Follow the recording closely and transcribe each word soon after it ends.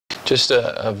Just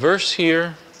a verse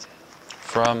here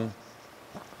from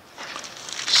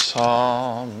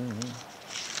Psalm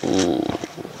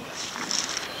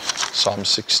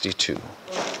 62.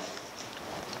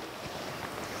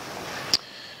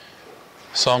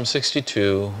 Psalm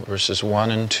 62, verses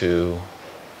 1 and 2,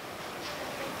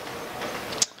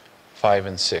 5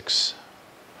 and 6.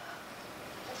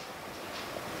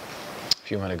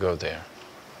 If you want to go there.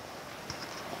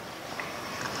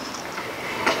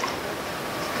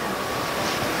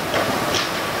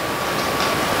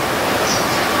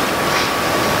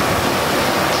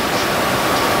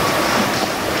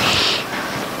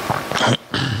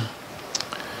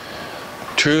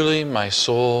 Truly my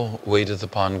soul waiteth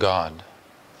upon God.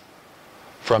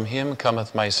 From him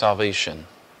cometh my salvation.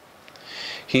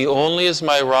 He only is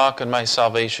my rock and my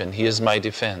salvation. He is my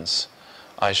defense.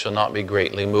 I shall not be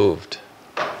greatly moved.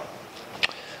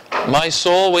 My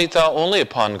soul wait thou only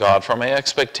upon God, for my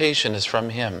expectation is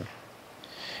from him.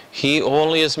 He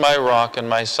only is my rock and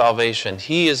my salvation.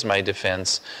 He is my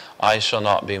defense. I shall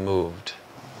not be moved.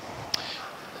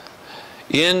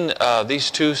 In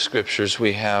these two scriptures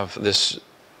we have this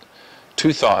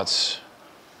two thoughts,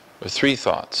 or three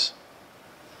thoughts.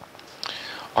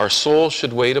 Our soul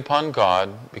should wait upon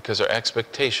God because our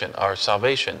expectation, our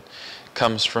salvation,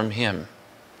 comes from him.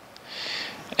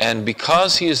 And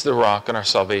because he is the rock and our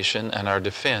salvation and our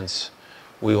defense,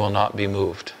 we will not be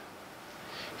moved.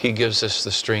 He gives us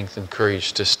the strength and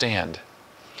courage to stand.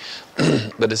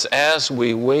 But it's as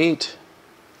we wait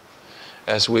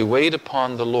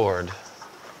upon the Lord,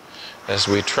 as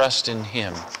we trust in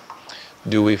him,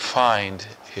 do we find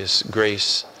his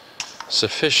grace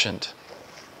sufficient.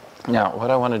 Now,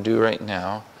 what I want to do right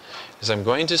now is I'm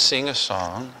going to sing a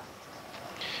song.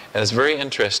 And it's very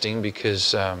interesting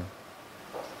because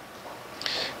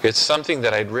it's something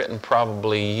that I'd written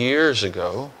probably years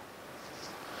ago.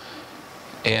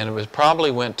 And it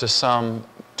probably went to some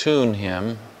tune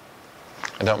hymn.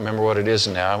 I don't remember what it is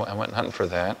now. I went hunting for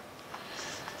that.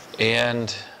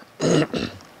 And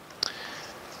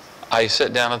I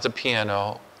sat down at the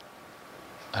piano,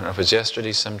 I don't know if it was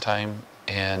yesterday sometime,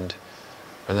 or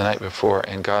the night before,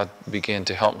 and God began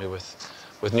to help me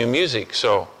with new music.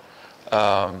 So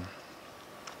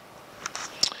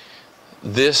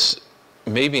this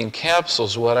maybe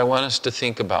encapsulates what I want us to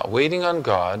think about. Waiting on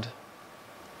God,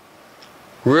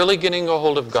 really getting a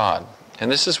hold of God. And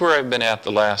this is where I've been at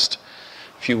the last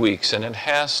few weeks, and it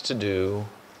has to do,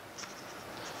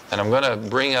 and I'm going to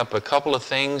bring up a couple of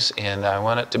things, and I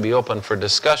want it to be open for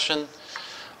discussion.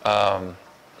 But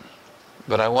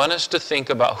I want us to think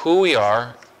about who we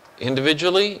are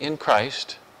individually in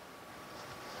Christ,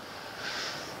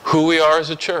 who we are as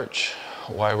a church,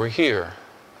 why we're here,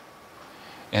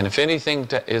 and if anything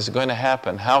is going to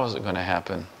happen, how is it going to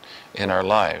happen in our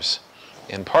lives.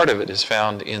 And part of it is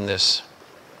found in this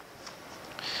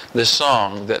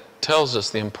song that tells us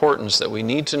the importance that we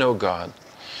need to know God.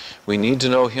 We need to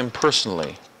know him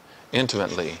personally,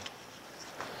 intimately,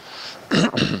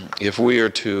 if we are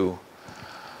to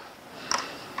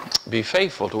be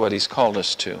faithful to what he's called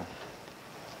us to.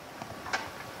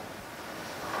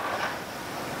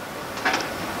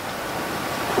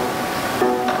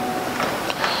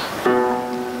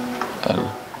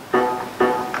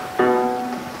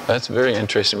 That's very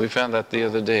interesting. We found that the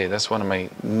other day. That's one of my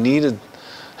needed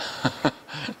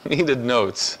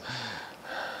notes.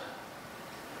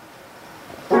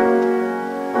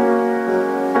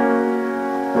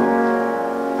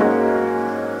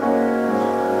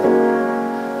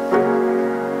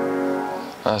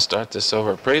 I'll start this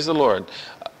over. Praise the Lord.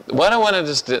 What I wanted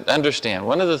us to understand,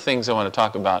 one of the things I want to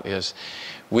talk about is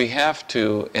we have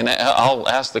to, and I'll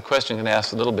ask the question and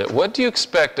ask a little bit, what do you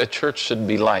expect a church should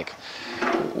be like?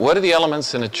 What are the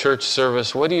elements in a church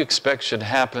service? What do you expect should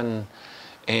happen?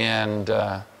 And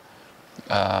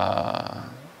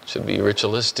should it be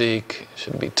ritualistic?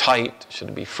 Should it be tight? Should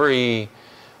it be free?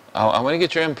 I want to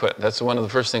get your input. That's one of the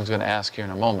first things I'm going to ask here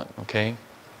in a moment, okay?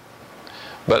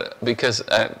 But because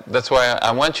that's why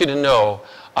I want you to know,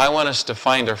 I want us to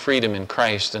find our freedom in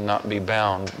Christ and not be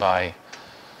bound by,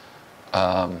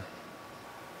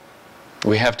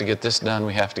 we have to get this done,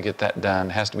 we have to get that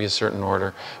done, it has to be a certain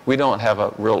order. We don't have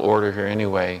a real order here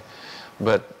anyway,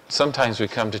 but sometimes we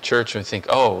come to church and we think,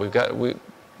 oh,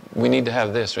 we need to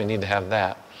have this, we need to have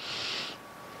that.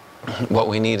 What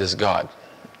we need is God.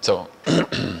 So,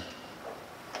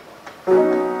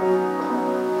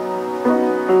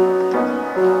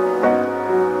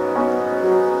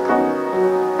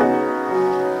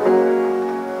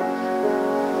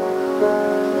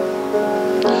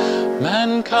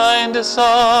 mankind is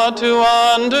sought to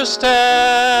understand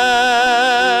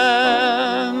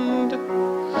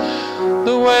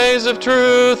the ways of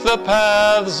truth, the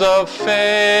paths of faith.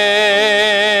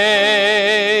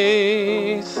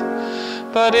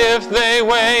 But if they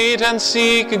wait and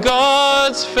seek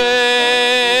God's face,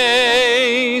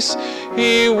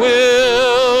 He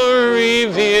will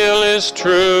reveal His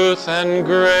truth and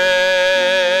grace.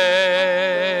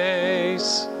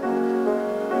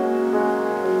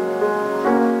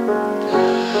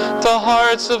 The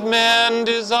hearts of men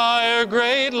desire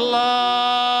great life,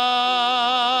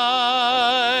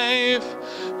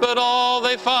 but all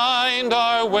they find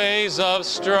are ways of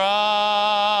strife.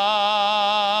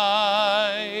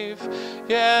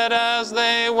 Yet as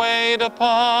they wait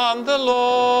upon the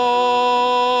Lord,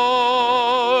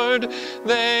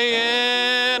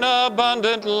 they in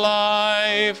abundant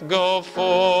life go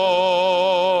forth.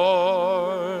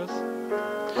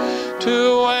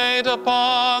 To wait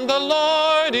upon the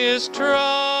Lord is trust,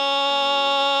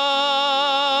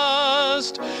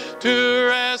 to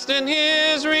rest in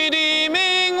His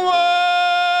redeeming work,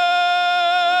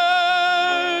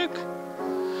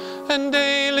 and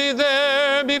daily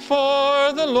there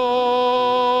before the Lord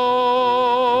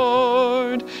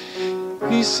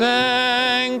He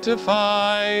sanctifies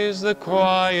the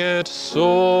quiet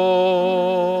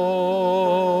soul.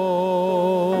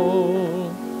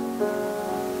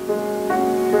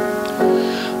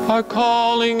 Our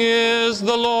calling is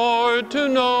the Lord to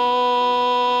know,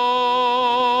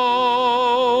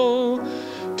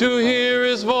 to hear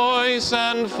His voice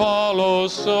and follow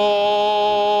so,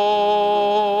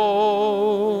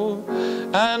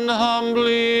 and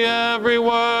humbly every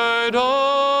word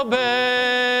obey,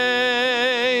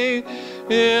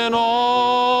 in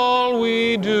all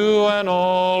we do and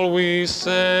all we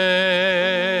say.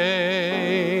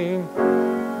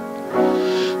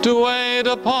 To wait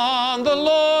upon the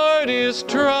Lord is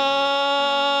trust,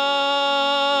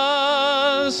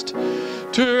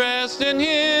 to rest in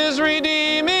His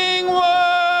redeeming work,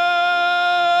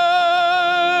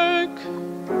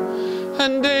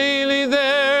 and daily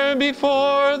there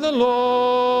before the Lord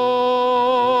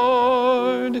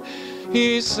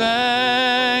He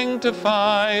sanctifies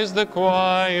the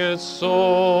quiet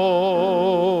soul.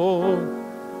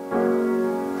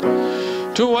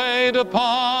 To wait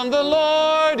upon the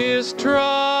Lord is trust,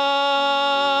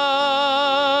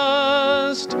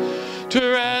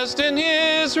 to rest in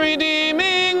His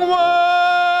redeeming work,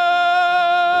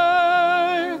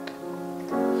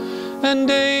 and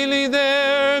daily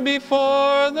there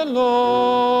before the Lord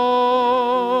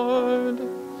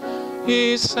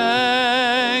He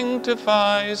sanctifies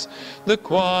the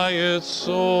quiet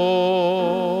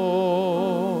soul.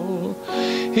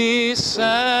 He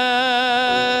satisfies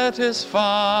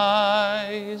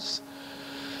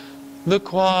the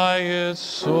quiet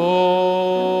soul.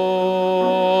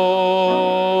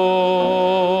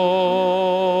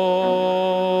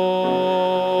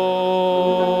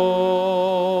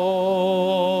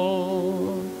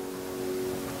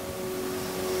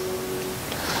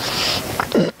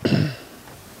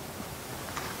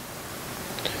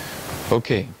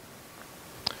 Okay.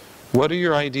 What are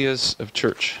your ideas of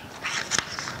church?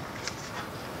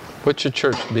 What should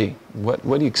church be? What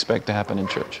do you expect to happen in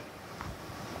church?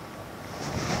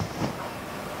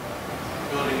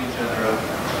 Building each other up.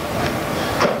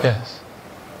 Yes.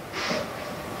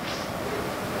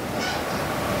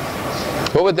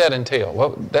 What would that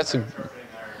entail? That's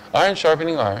iron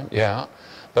sharpening iron, yeah.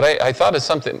 But I thought of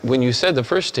something, when you said the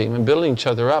first statement, building each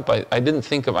other up, I didn't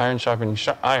think of iron sharpening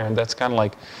iron. That's kind of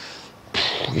like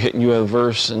hitting you with a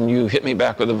verse and you hit me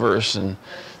back with a verse and,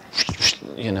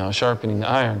 you know, sharpening the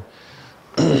iron.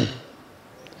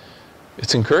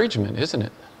 It's encouragement, isn't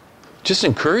it? Just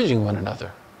encouraging one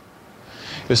another.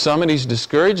 If somebody's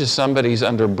discouraged, if somebody's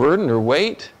under burden or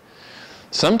weight,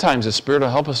 sometimes the Spirit will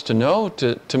help us to know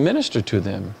to minister to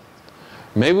them.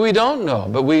 Maybe we don't know,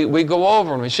 but we go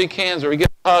over and we shake hands or we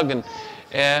get a hug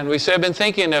and we say, I've been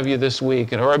thinking of you this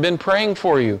week, or I've been praying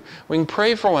for you. We can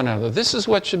pray for one another. This is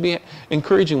what should be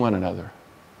encouraging one another.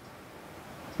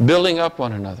 Building up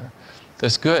one another.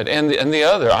 That's good. And the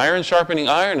other, iron sharpening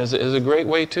iron, is a great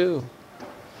way too.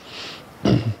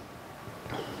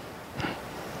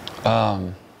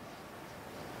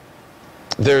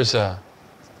 There's a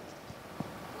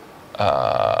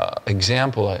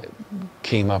example I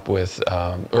came up with,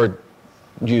 or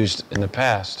used in the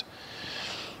past.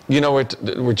 You know, where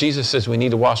Jesus says we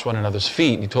need to wash one another's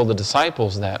feet. He told the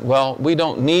disciples that. Well, we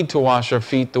don't need to wash our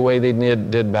feet the way they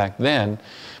did back then,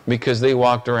 because they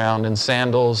walked around in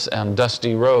sandals and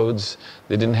dusty roads.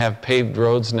 They didn't have paved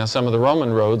roads. Now, some of the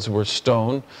Roman roads were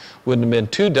stone. Wouldn't have been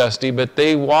too dusty, but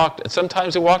they walked,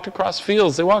 sometimes they walked across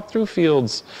fields. They walked through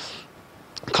fields,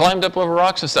 climbed up over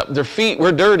rocks and stuff. Their feet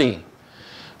were dirty.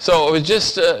 So it was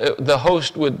just the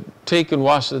host would take and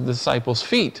wash the disciples'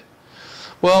 feet.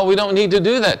 Well, we don't need to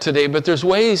do that today, but there's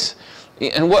ways.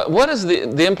 And what is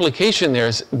the implication there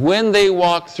is when they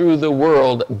walked through the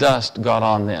world, dust got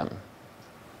on them.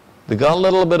 They got a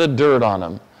little bit of dirt on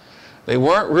them. They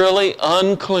weren't really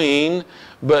unclean,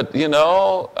 but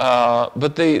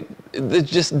but they're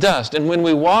just dust. And when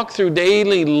we walk through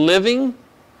daily living,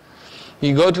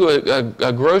 you go to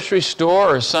a grocery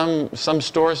store or some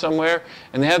store somewhere,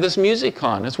 and they have this music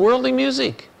on. It's worldly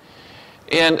music.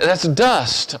 And that's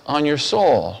dust on your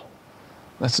soul.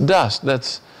 That's dust.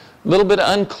 That's a little bit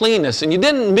of uncleanness. And you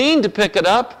didn't mean to pick it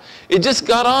up. It just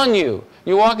got on you.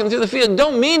 You're walking through the field.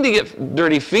 Don't mean to get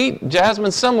dirty feet.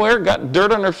 Jasmine somewhere got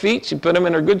dirt on her feet. She put them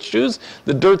in her good shoes.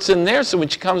 The dirt's in there, so when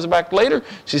she comes back later,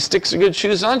 she sticks her good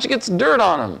shoes on, she gets dirt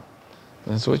on them.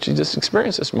 That's what you just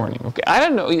experienced this morning. Okay, I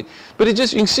don't know, but you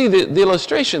can see the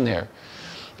illustration there.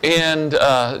 And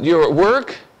you're at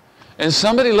work, and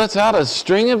somebody lets out a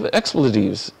string of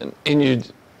expletives, and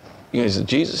you say,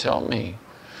 Jesus, help me.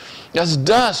 That's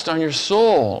dust on your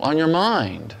soul, on your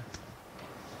mind.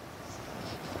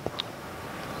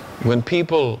 When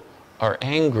people are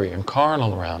angry and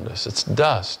carnal around us, it's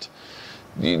dust.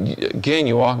 Again,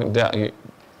 you're walking down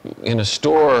in a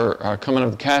store or coming up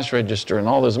the cash register and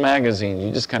all those magazines,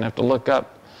 you just kind of have to look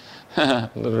up,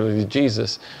 literally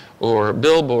Jesus, or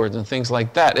billboards and things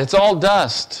like that. It's all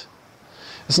dust.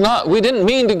 It's not, we didn't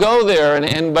mean to go there,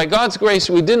 and by God's grace,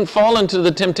 we didn't fall into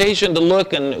the temptation to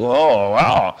look and, oh,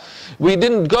 wow. We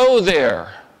didn't go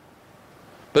there,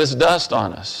 but it's dust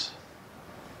on us.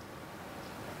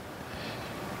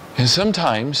 And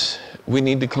sometimes we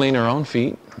need to clean our own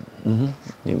feet.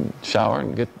 You shower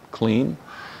and get clean.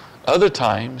 Other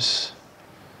times,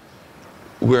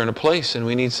 we're in a place and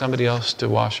we need somebody else to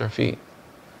wash our feet.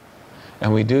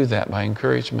 And we do that by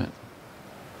encouragement.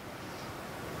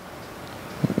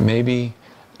 Maybe,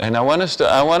 and I want us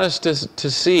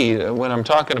to see, when I'm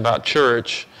talking about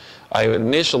church, I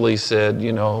initially said,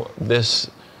 this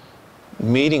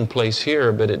meeting place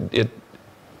here, but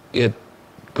it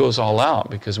goes all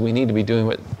out, because we need to be doing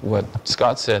what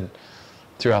Scott said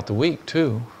throughout the week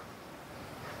too.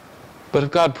 But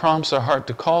if God prompts our heart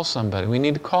to call somebody, we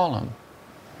need to call them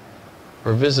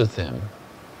or visit them,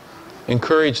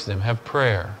 encourage them, have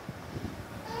prayer,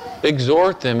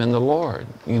 exhort them in the Lord.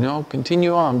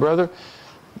 Continue on, brother.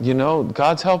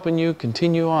 God's helping you.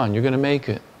 Continue on. You're going to make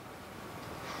it.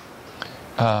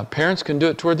 Parents can do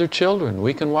it toward their children.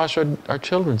 We can wash our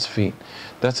children's feet.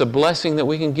 That's a blessing that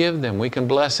we can give them. We can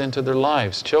bless into their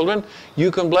lives. Children,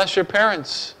 you can bless your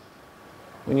parents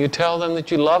when you tell them that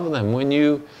you love them. When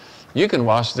you can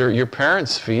wash your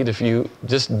parents' feet if you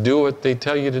just do what they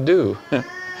tell you to do.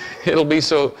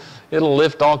 It'll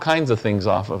lift all kinds of things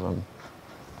off of them.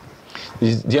 Do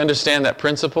you understand that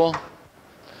principle?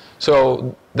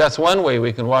 So that's one way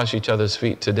we can wash each other's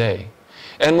feet today.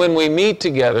 And when we meet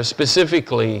together,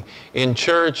 specifically in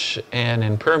church and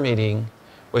in prayer meeting,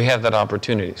 we have that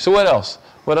opportunity. So what else?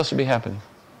 What else should be happening?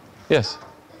 Yes?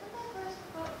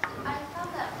 I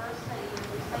found that verse that you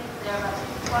explained there about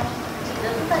washing the feet.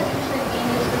 Doesn't that usually mean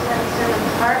used to a certain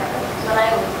part? That's what I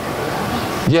always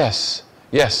think.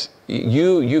 Yes.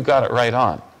 You got it right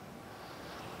on.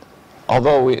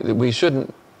 Although we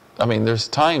shouldn't, there's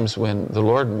times when the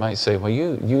Lord might say, well,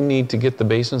 you need to get the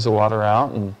basins of water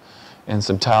out and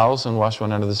some towels and wash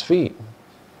one another's feet.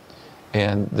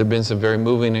 And there have been some very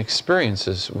moving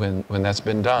experiences when that's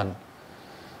been done.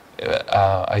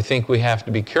 I think we have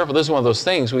to be careful. This is one of those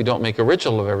things, we don't make a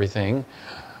ritual of everything.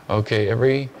 Okay,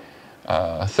 every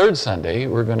third Sunday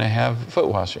we're going to have foot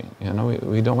washing.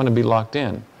 We don't want to be locked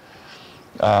in.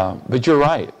 But you're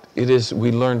right. It is,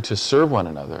 we learn to serve one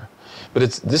another. But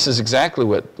this is exactly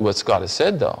what Scott has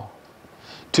said, though.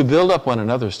 To build up one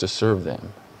another is to serve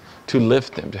them, to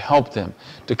lift them, to help them,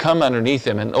 to come underneath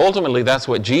them. And ultimately, that's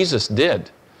what Jesus did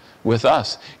with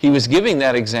us. He was giving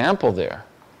that example there.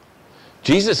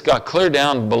 Jesus got clear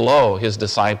down below his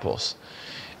disciples,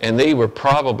 and they were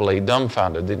probably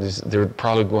dumbfounded. They were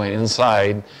probably going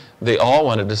inside. They all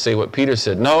wanted to say what Peter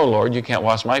said, no, Lord, you can't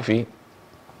wash my feet.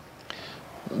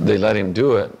 They let him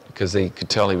do it because they could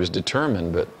tell he was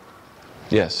determined, but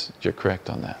yes, you're correct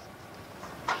on that.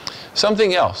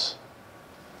 Something else.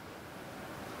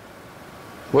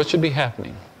 What should be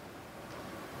happening?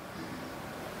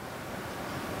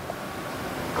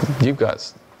 You've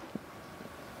got...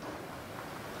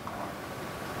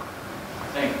 I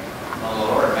think the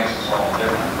Lord makes us all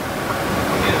different.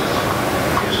 He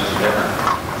gives us different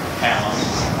talents,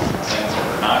 things that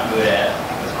we're not good at.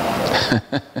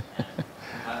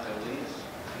 Not to lead us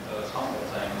into those humble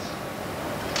things.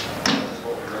 This is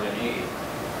what we really need.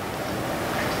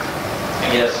 I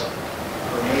guess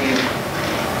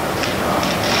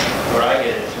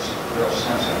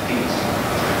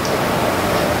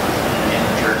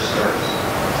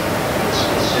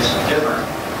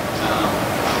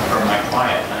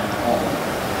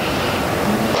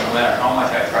matter how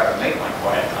much I try to make my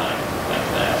quiet time like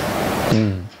that.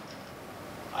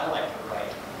 I like to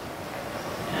write.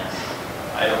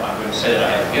 And I wouldn't say that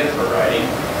I have a gift for writing,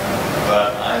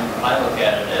 but I look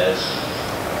at it as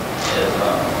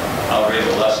I'll read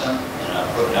a lesson and I'll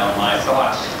put down my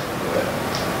thoughts to it.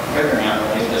 Figuring I'm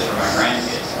going to leave this for my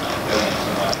grandkids and I'm doing it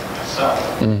too much for myself.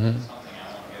 It's something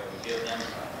I won't be able to give them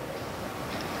someday.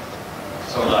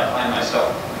 So I find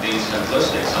myself being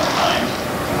simplistic sometimes,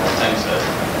 things that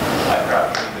I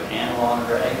probably could handle on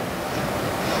already,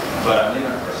 but I'm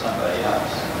leaving it for somebody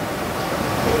else.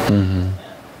 And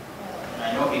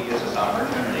I know He gives us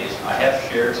opportunities. I have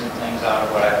shared some things out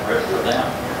of what I've written for them,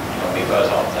 because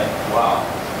I'll think, wow,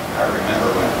 I remember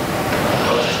when,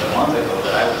 just a month ago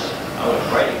that I was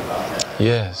writing about that.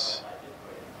 Yes.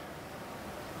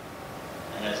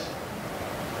 And it's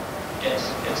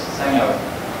a thing of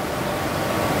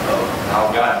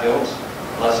how God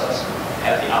bless us,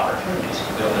 have the opportunities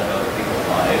to build into other people's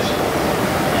lives,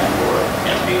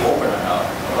 and to be open enough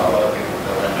to allow other people to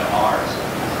build into ours.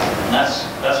 And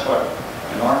that's what,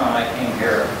 Norma and I came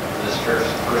here to this church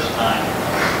the first time.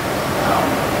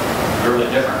 Really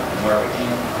different than where we came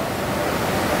from.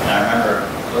 And I remember,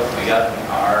 we got in the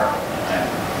car, and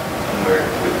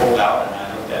we pulled out, and I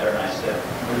looked at her, and I said,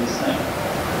 what do you think?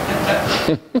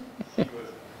 She was,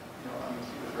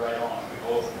 she was right on. We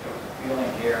both, there was a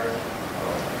feeling here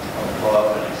of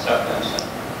love and acceptance.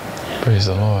 And Praise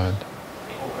the Lord.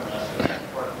 the openness is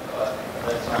important to us, because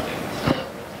that's something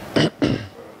we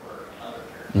were in other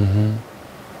churches.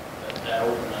 That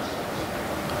openness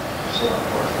is so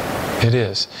important. It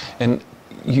is. And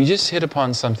you just hit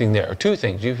upon something there. Two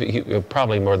things. You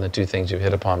probably more than two things you've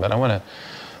hit upon, but I want to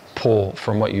pull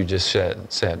from what you just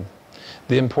said.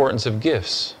 The importance of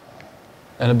gifts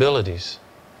and abilities.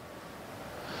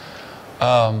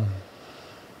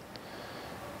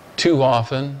 Too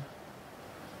often,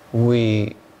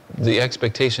 the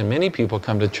expectation, many people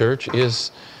come to church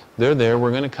is, they're there,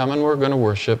 we're going to come and we're going to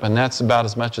worship, and that's about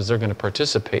as much as they're going to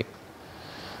participate.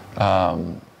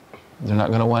 They're not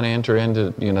going to want to enter into,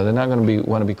 they're not going to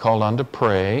want to be called on to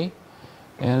pray.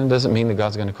 And it doesn't mean that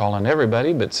God's going to call on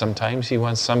everybody, but sometimes He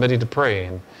wants somebody to pray.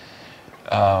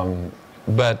 And,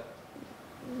 but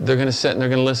they're going to sit and they're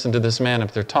going to listen to this man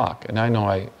up there talk. And I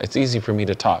know it's easy for me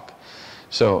to talk.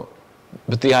 So,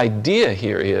 but the idea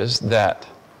here is that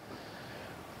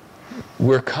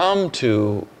we're come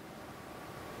to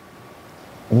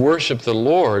worship the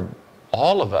Lord,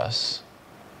 all of us,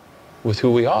 with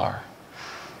who we are.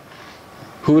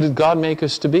 Who did God make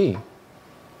us to be?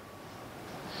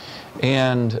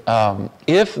 And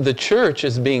if the church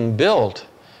is being built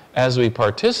as we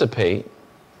participate,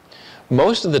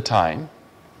 most of the time,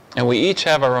 and we each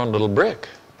have our own little brick,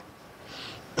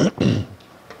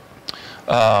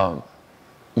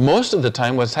 most of the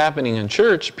time what's happening in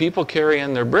church, people carry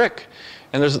in their brick,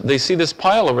 and they see this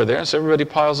pile over there, so everybody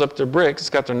piles up their brick. It's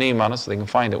got their name on it so they can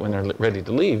find it when they're ready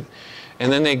to leave.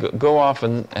 And then they go off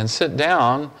and sit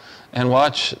down and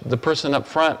watch the person up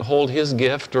front hold his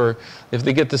gift, or if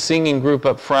they get the singing group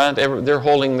up front, they're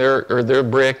holding their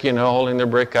brick, holding their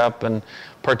brick up and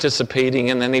participating,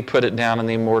 and then they put it down and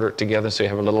they mortar it together, so you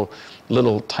have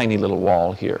a tiny little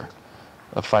wall here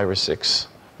of 5 or 6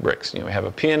 bricks. We have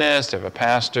a pianist, have a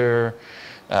pastor,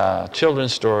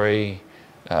 children's story,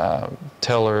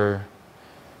 teller,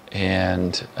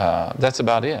 and that's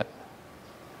about it.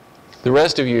 The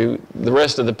rest of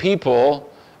the people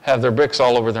have their bricks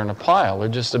all over there in a pile. They're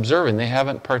just observing. They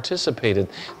haven't participated.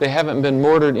 They haven't been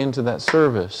mortared into that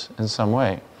service in some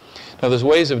way. Now, there's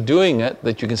ways of doing it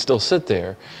that you can still sit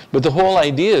there. But the whole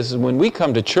idea is when we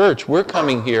come to church, we're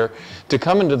coming here to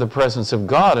come into the presence of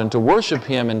God and to worship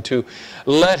Him and to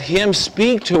let Him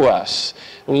speak to us.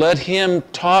 Let Him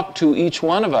talk to each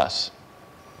one of us.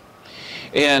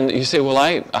 And you say, well,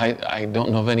 I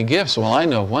don't know of any gifts. Well, I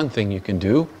know one thing you can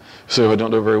do. So I don't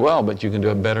do it very well, but you can do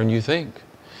it better than you think.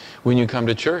 When you come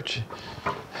to church,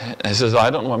 it says, I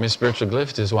don't know what my spiritual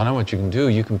gift is. Well, I know what you can do.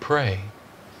 You can pray.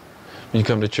 When you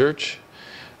come to church,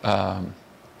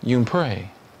 you can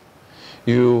pray.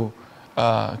 You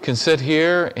can sit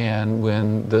here, and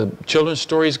when the children's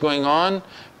story is going on,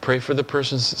 pray for the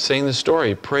person saying the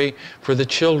story. Pray for the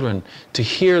children to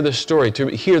hear the story, to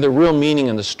hear the real meaning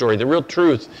in the story, the real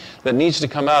truth that needs to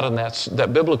come out in that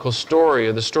biblical story,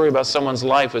 or the story about someone's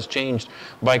life was changed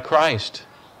by Christ.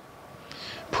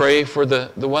 Pray for the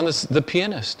one that's the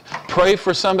pianist. Pray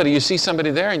for somebody. You see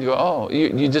somebody there and you go, oh,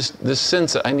 you just, this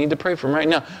sense that I need to pray for them right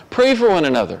now. Pray for one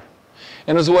another.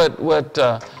 And it's what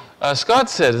Scott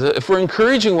said, if we're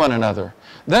encouraging one another,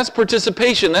 that's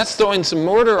participation. That's throwing some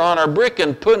mortar on our brick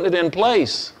and putting it in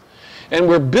place. And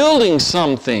we're building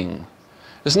something.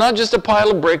 It's not just a pile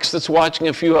of bricks that's watching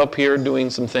a few up here doing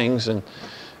some things and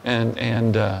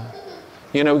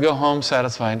we go home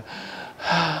satisfied.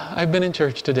 I've been in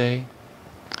church today.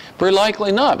 Very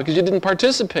likely not, because you didn't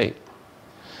participate.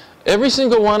 Every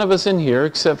single one of us in here,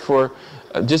 except for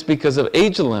just because of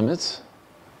age limits,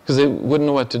 because they wouldn't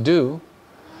know what to do,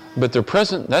 but they're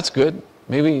present, that's good.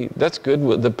 Maybe that's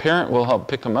good. The parent will help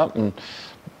pick them up and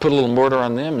put a little mortar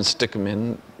on them and stick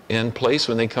them in place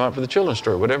when they come up for the children's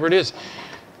story, whatever it is.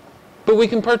 But we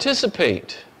can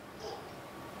participate.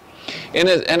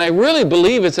 And I really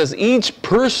believe it's as each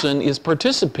person is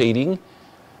participating,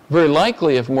 very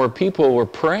likely if more people were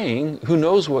praying, who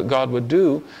knows what God would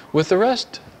do with the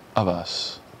rest of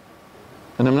us.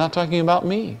 And I'm not talking about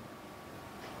me.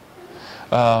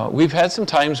 We've had some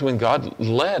times when God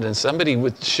led and somebody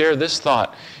would share this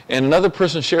thought and another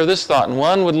person share this thought and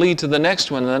one would lead to the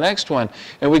next one and the next one.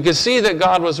 And we could see that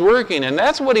God was working, and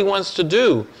that's what He wants to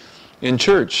do in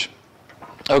church.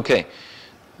 Okay.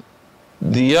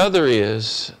 The other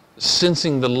is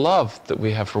sensing the love that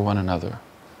we have for one another.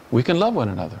 We can love one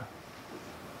another.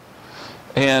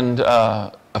 And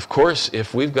of course,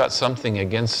 if we've got something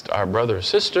against our brother or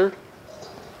sister,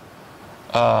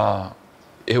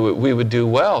 we would do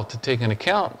well to take an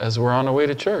account as we're on our way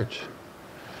to church.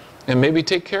 And maybe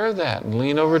take care of that and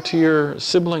lean over to your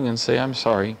sibling and say, I'm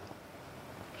sorry.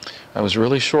 I was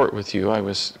really short with you. I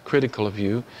was critical of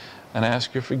you. And I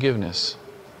ask your forgiveness.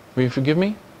 Will you forgive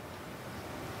me?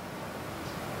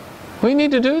 We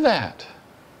need to do that.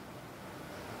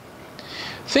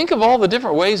 Think of all the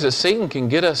different ways that Satan can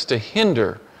get us to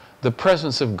hinder the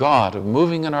presence of God, of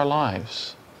moving in our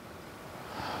lives.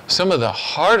 Some of the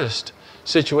hardest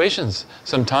situations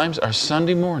sometimes are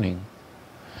Sunday morning.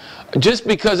 Just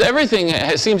because everything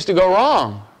seems to go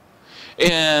wrong.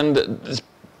 And,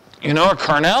 our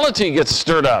carnality gets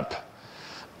stirred up.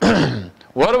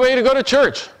 What a way to go to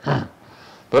church.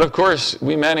 But of course,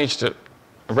 we manage to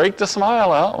break the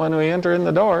smile out when we enter in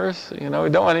the doors. We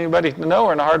don't want anybody to know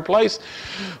we're in a hard place.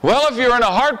 Well, if you're in a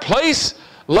hard place,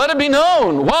 let it be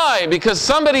known. Why? Because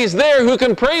somebody's there who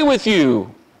can pray with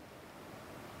you.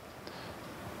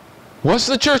 What's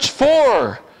the church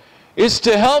for? It's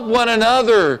to help one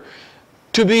another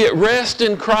to be at rest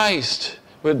in Christ.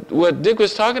 What Dick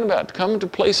was talking about, to come to a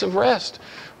place of rest.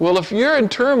 Well, if you're in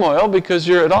turmoil because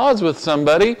you're at odds with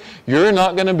somebody, you're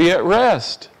not going to be at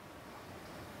rest.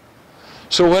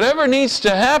 So whatever needs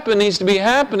to be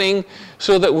happening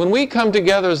so that when we come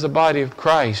together as the body of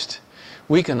Christ,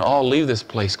 we can all leave this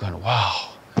place going,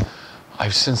 wow,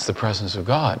 I've sensed the presence of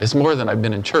God. It's more than I've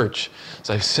been in church.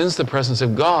 So I've sensed the presence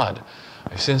of God.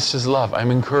 I've sensed His love. I'm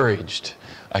encouraged.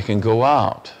 I can go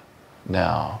out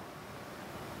now.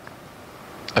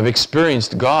 I've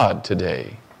experienced God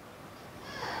today.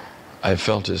 I've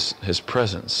felt His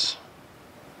presence.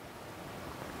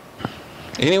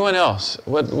 Anyone else?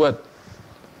 What?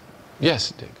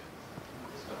 Yes, Dick.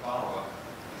 Just a follow-up.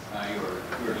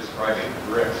 You were describing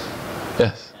bricks.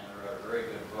 Yes. And I wrote a very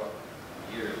good book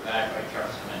years back by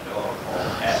Chuck Swindoll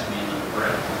called Pass Me Another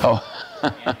Brick. Oh.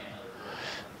 Hand me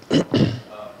another brick.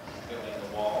 Building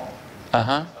the wall.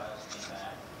 Uh-huh.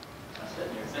 I'm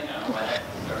sitting here thinking, I don't know why that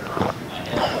started running through my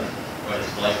head, but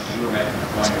it's like you were making the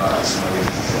point about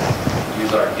we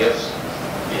use our gifts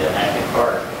to be an active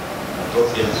part. The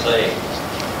book didn't say,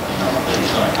 that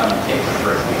He's going to come and take the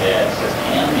brick we had. He says,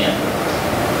 hand me another brick.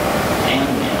 Hand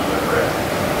me another brick.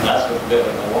 And that's what's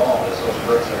building the wall, is those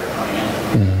bricks that are coming in.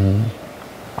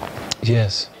 Mm-hmm.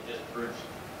 Yes. It just proves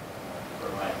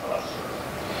where my thoughts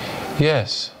are.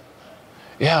 Yes.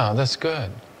 Yeah, that's good.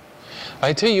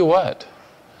 I tell you what,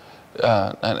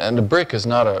 and a brick is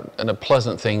not a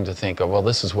pleasant thing to think of, well,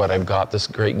 this is what I've got, this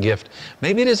great gift.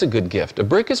 Maybe it is a good gift. A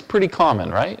brick is pretty common,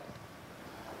 right?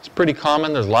 It's pretty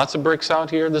common. There's lots of bricks out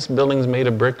here. This building's made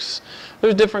of bricks.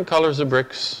 There's different colors of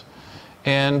bricks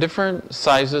and different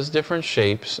sizes, different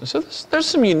shapes. So there's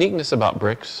some uniqueness about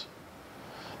bricks.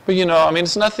 But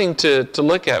it's nothing to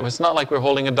look at. It's not like we're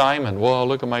holding a diamond. Whoa,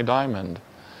 look at my diamond.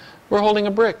 We're holding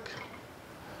a brick.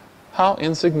 How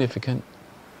insignificant.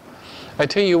 I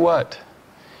tell you what,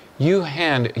 you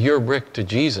hand your brick to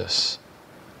Jesus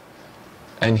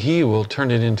and He will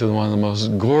turn it into one of the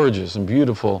most gorgeous and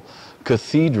beautiful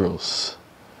cathedrals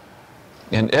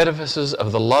and edifices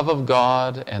of the love of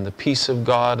God and the peace of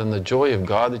God and the joy of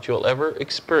God that you'll ever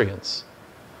experience.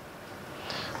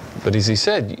 But as He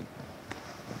said,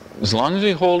 as long as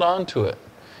we hold on to it,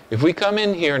 if we come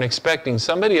in here and expecting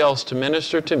somebody else to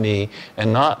minister to me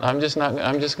and I'm just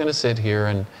going to sit here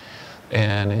and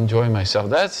enjoy myself,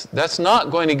 that's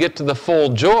not going to get to the full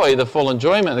joy, the full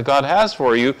enjoyment that God has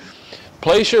for you.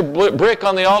 Place your brick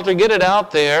on the altar, get it out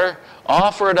there,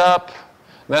 offer it up,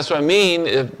 That's what I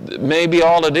mean. Maybe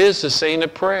all it is saying a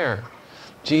prayer.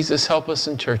 Jesus, help us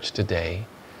in church today.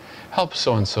 Help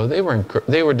so-and-so.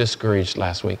 They were discouraged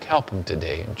last week. Help them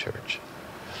today in church.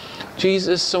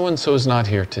 Jesus, so-and-so is not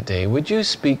here today. Would you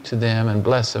speak to them and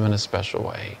bless them in a special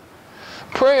way?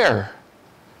 Prayer.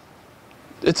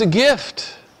 It's a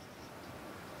gift.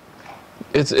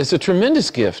 It's a tremendous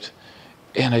gift.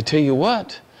 And I tell you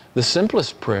what, the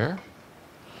simplest prayer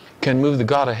can move the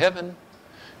God of heaven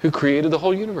who created the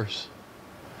whole universe.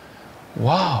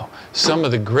 Wow. Some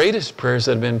of the greatest prayers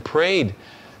that have been prayed,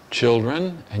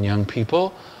 children and young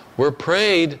people, were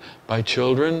prayed by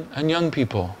children and young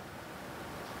people.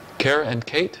 Kara and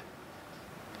Kate,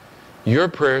 your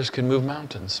prayers can move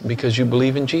mountains because you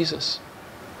believe in Jesus.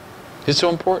 It's so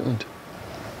important.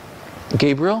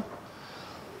 Gabriel,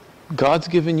 God's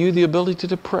given you the ability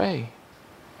to pray.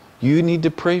 You need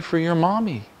to pray for your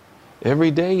mommy.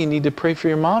 Every day you need to pray for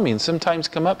your mommy, and sometimes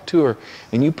come up to her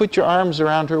and you put your arms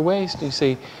around her waist and you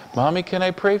say, Mommy, can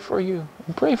I pray for you?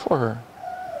 And pray for her.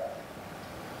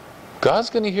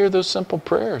 God's going to hear those simple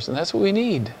prayers, and that's what we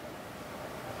need.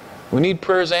 We need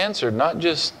prayers answered, not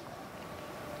just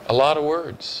a lot of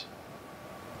words.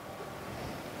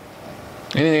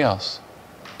 Anything else?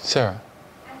 Sarah?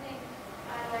 I think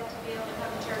I like to be able to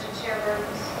come to church and share burdens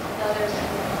with others and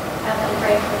have them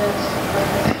pray for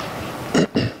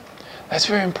those. That's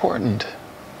very important.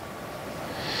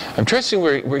 I'm trusting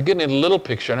we're getting a little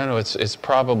picture. And I know it's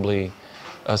probably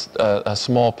a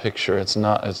small picture. It's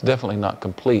definitely not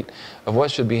complete of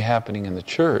what should be happening in the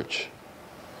church.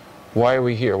 Why are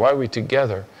we here? Why are we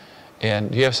together?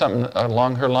 And do you have something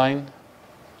along her line?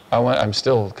 I'm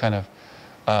still kind of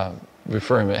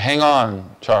referring to it. Hang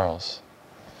on, Charles.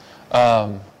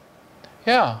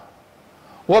 Yeah.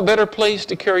 What better place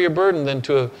to carry your burden than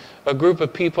to a group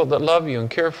of people that love you and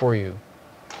care for you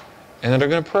and that are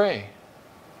going to pray?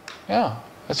 Yeah,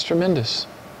 that's tremendous.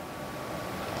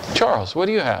 Charles, what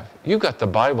do you have? You've got the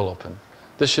Bible open.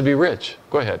 This should be rich.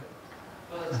 Go ahead.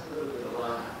 Well, that's a little bit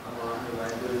along the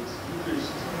line, but it's Hebrews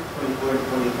 24 and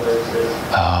 25 says,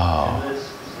 Oh. And let us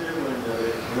consider one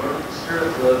another in order to stir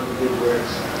up love and good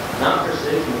works, not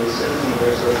forsaking the assembling of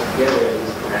ourselves together as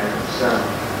is the manner of some,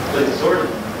 but exhorting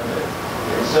one another,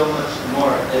 and so much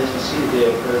more as you see the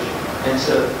day approaching. And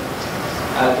so,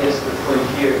 I guess the point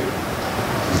here,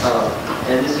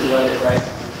 and this is why it writes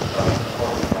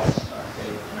all the past in our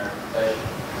faith, in our confession.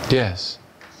 Yes.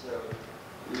 So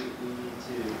we need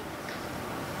to,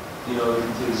 we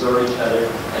need to exhort each other,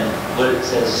 and what it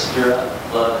says, stir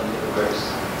up love and good works.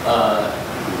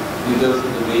 We go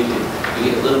through the week and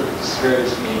we get a little bit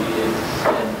discouraged maybe,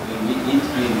 and we need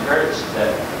to be encouraged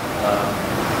that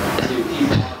to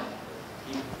keep doing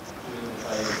the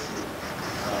fight,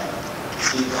 to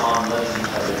keep on loving each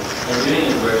other, and doing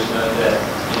it where knowing that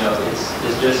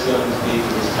it's just going to be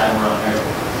for this time we're on earth,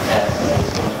 and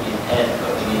it's going to be an end,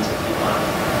 but we need to keep on.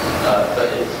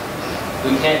 But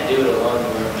we can't do it alone.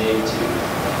 We're made to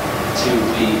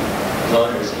be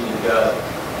loners, even God,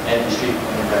 and the street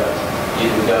corner God.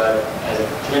 Even God, as a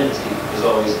Trinity, was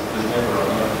never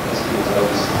alone because He was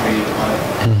always three in one.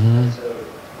 Mm-hmm. So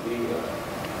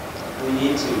we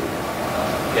need to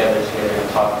gather together and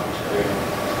talk to each other and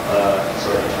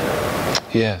exhort each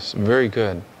other. Yes, very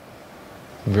good.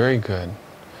 Very good.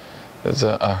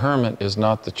 A hermit is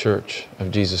not the church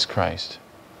of Jesus Christ.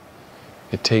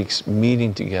 It takes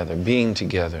meeting together, being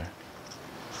together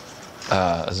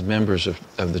as members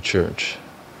of the church.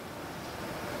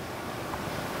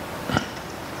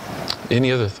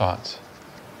 Any other thoughts?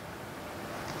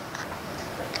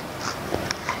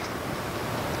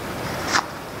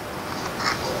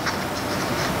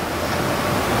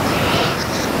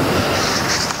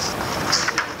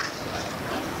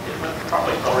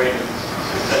 Probably already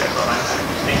said, so I'm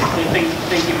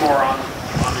thinking more on it.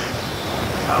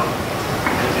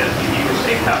 As you were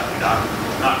saying, Pastor Don,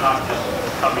 not just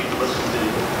coming to listen to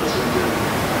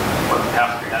what the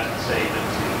pastor has to say,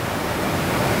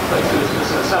 but to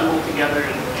just assemble together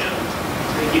and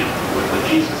thinking of what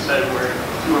Jesus said, where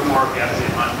two or more gathered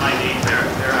in my name, there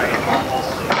I am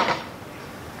also.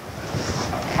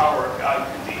 The power of God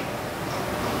can be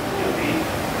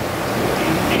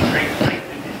great strength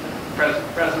in the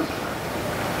presence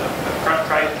of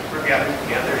Christ as we're gathered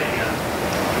together, and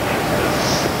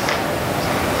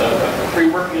the free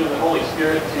working of the Holy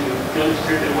Spirit to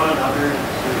minister to one another and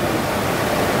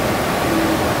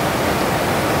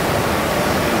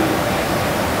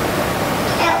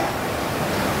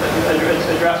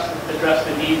address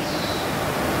the needs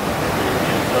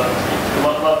and to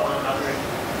love one another and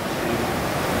to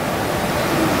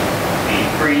be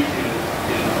free to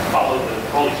follow the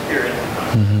Holy Spirit.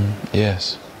 Mm-hmm.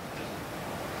 Yes.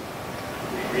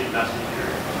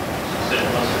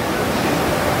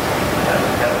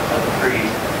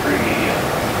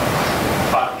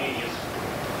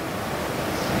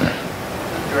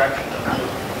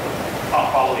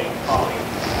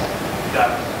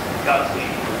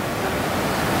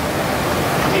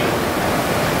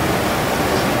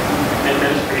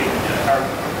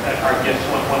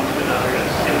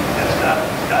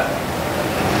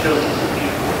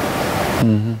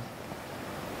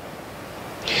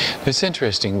 It's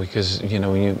interesting because, you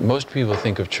know, most people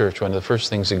think of church, one of the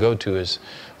first things to go to is,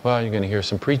 well, you're going to hear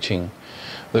some preaching.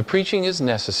 The preaching is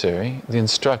necessary, the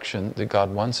instruction that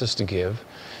God wants us to give,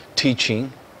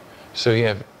 teaching. So you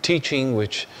have teaching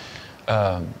which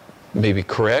maybe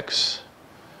corrects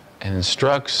and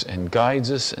instructs and guides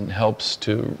us and helps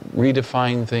to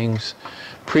redefine things.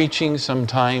 Preaching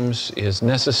sometimes is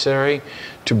necessary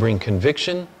to bring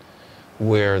conviction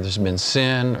where there's been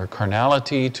sin or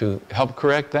carnality, to help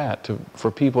correct that, for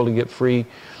people to get free,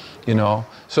 you know.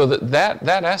 So that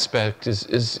aspect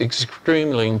is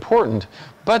extremely important.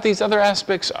 But these other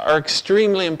aspects are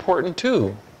extremely important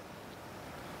too.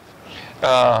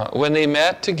 When they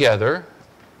met together,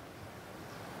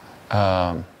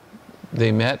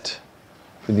 they met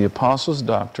for the apostles'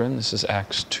 doctrine. This is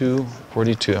Acts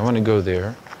 2:42. I want to go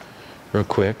there real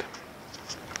quick.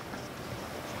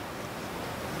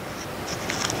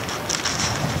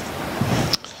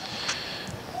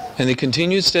 And they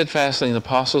continued steadfastly in the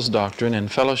apostles' doctrine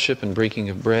and fellowship and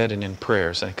breaking of bread and in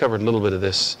prayers. I covered a little bit of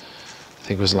this, I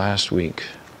think it was last week,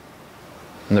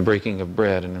 in the breaking of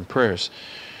bread and in prayers.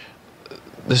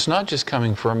 This is not just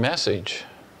coming for a message.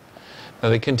 Now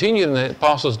they continued in the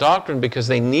apostles' doctrine because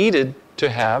they needed to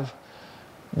have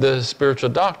the spiritual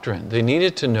doctrine. They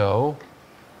needed to know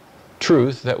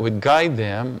truth that would guide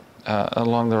them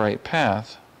along the right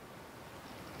path.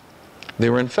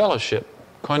 They were in fellowship,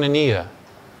 koinonia.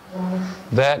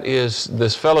 That is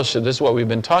this fellowship. This is what we've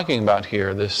been talking about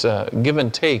here, this give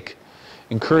and take,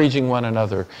 encouraging one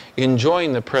another,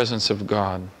 enjoying the presence of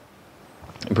God.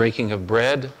 Breaking of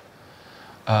bread.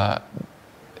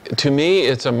 To me,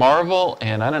 it's a marvel,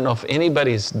 and I don't know if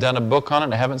anybody's done a book on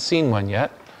it. I haven't seen one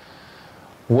yet.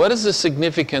 What is the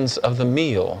significance of the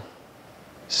meal,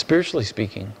 spiritually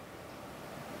speaking?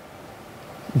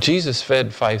 Jesus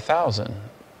fed 5,000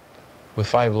 with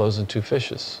 5 loaves and 2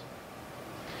 fishes.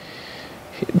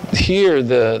 Here,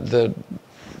 the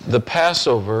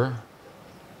Passover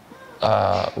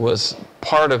was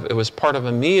part of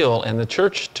a meal, and the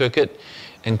church took it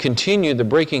and continued the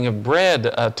breaking of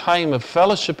bread, a time of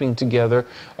fellowshipping together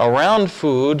around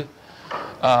food.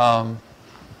 And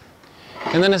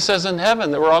then it says in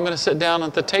heaven that we're all going to sit down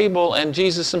at the table, and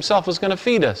Jesus himself is going to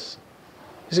feed us.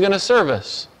 He's going to serve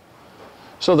us.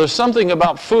 So there's something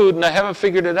about food, and I haven't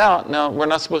figured it out. Now, we're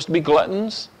not supposed to be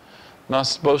gluttons. Not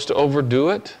supposed to overdo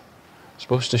it.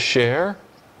 Supposed to share.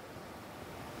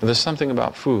 But there's something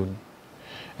about food.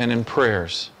 And in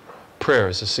prayers. Prayer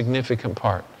is a significant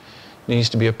part. It needs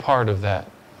to be a part of that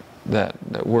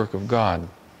work of God.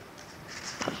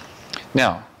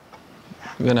 Now,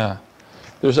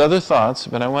 there's other thoughts,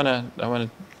 but I want to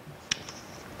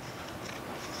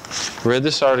read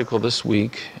this article this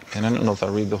week, and I don't know if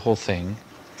I'll read the whole thing.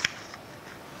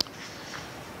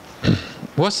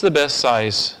 What's the best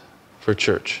size for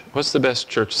church? What's the best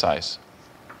church size?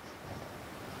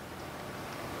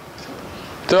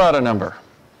 Throw out a number.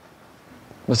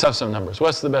 Let's have some numbers.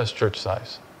 What's the best church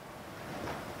size?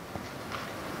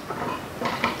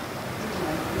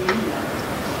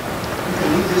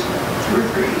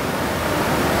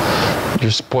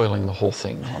 You're spoiling the whole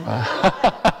thing.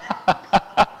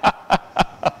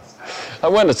 I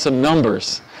wanted some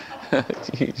numbers.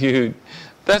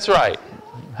 That's right.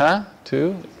 Huh?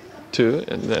 Two.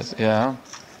 That's, yeah.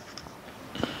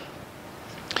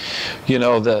 You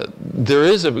know, there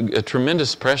is a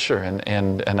tremendous pressure,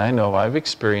 and I know I've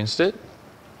experienced it.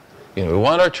 You know, we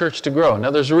want our church to grow. Now,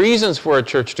 there's reasons for a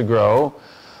church to grow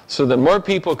so that more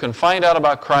people can find out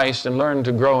about Christ and learn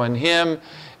to grow in Him.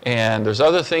 And there's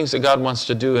other things that God wants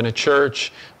to do in a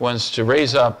church, wants to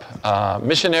raise up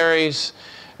missionaries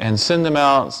and send them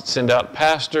out, send out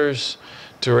pastors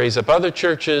to raise up other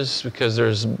churches, because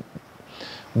there's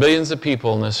billions of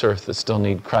people on this earth that still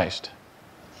need Christ.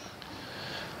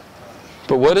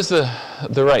 But what is the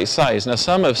right size? Now,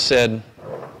 some have said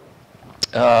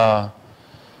that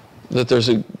there's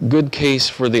a good case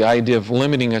for the idea of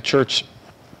limiting a church,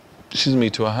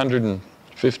 to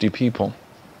 150 people.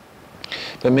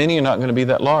 But many are not going to be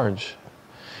that large.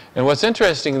 And what's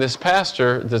interesting, this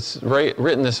pastor that's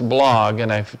written this blog,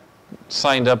 and I've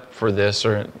signed up for this,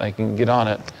 or I can get on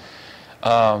it,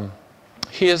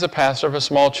 he is a pastor of a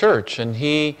small church, and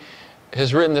he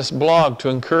has written this blog to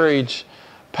encourage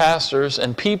pastors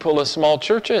and people of small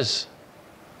churches.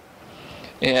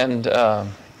 And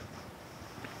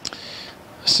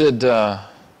says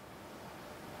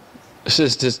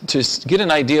to get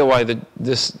an idea why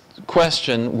this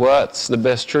question, what's the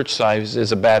best church size,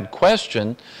 is a bad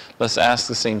question, let's ask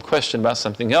the same question about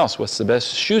something else. What's the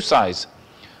best shoe size?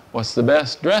 What's the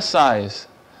best dress size?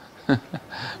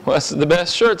 What's the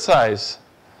best shirt size?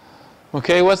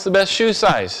 Okay, what's the best shoe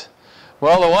size?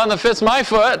 Well, the one that fits my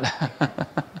foot.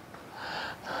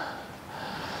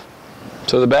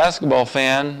 So the basketball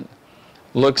fan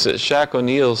looks at Shaq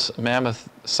O'Neal's mammoth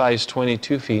size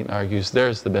 22 feet and argues,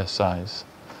 there's the best size.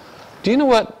 Do you know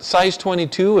what size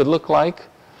 22 would look like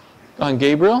on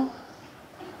Gabriel?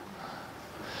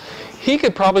 He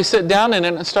could probably sit down in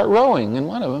it and start rowing in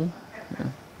one of them.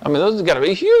 I mean, those have got to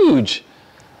be huge.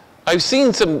 I've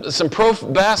seen some pro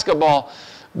basketball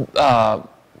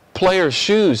players'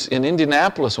 shoes in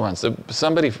Indianapolis once.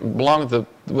 Somebody belonged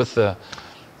with the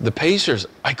Pacers.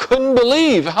 I couldn't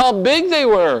believe how big they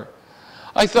were.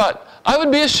 I thought, I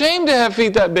would be ashamed to have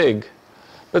feet that big.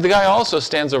 But the guy also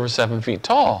stands over 7 feet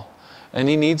tall, and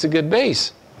he needs a good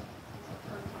base.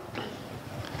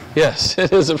 Yes,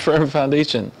 it is a firm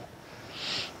foundation.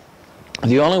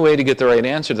 The only way to get the right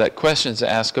answer to that question is to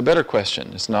ask a better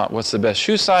question. It's not what's the best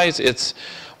shoe size, it's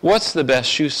what's the best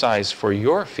shoe size for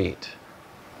your feet?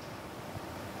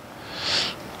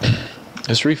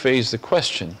 Let's rephrase the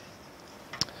question.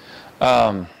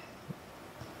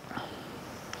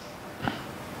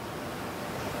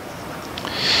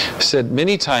 Said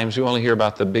many times we only hear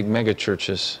about the big mega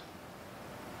churches,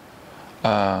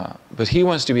 but he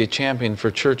wants to be a champion for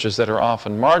churches that are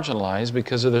often marginalized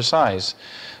because of their size.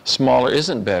 Smaller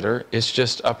isn't better, it's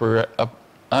just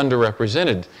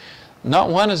underrepresented. Not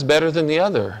one is better than the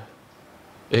other,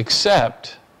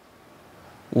 except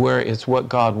where it's what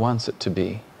God wants it to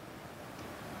be.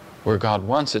 Where God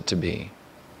wants it to be.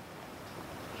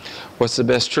 What's the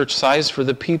best church size for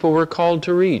the people we're called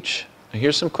to reach? Now,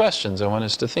 here's some questions I want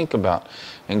us to think about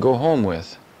and go home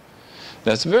with.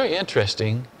 That's very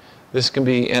interesting. This can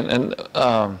be,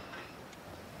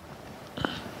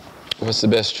 what's the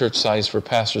best church size for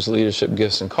pastors' leadership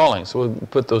gifts and callings? So we'll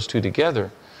put those two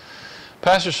together.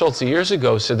 Pastor Schultz years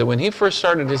ago said that when he first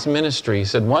started his ministry, he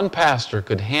said one pastor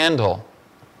could handle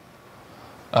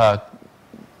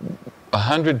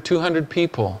 100, 200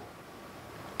 people,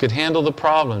 could handle the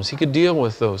problems. He could deal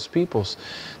with those people.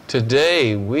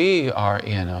 Today, we are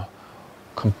in a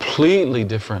completely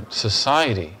different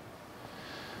society.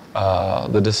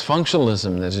 The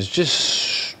dysfunctionalism that is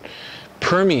just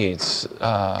permeates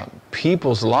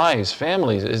people's lives,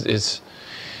 families.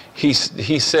 He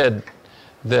said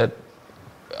that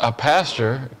a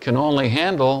pastor can only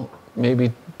handle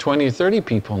maybe 20 or 30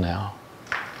 people now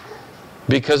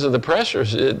because of the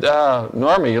pressures.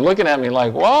 Norma, you're looking at me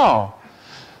like, wow.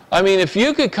 I mean, if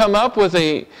you could come up with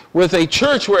a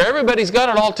church where everybody's got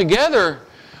it all together,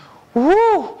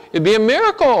 whoo, it'd be a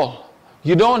miracle.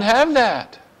 You don't have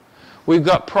that. We've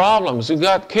got problems, we've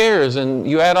got cares, and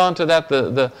you add on to that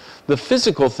the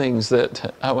physical things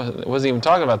that, I wasn't even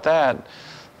talking about that,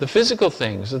 the physical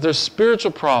things. There's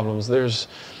spiritual problems, there's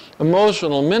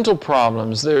emotional, mental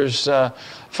problems, there's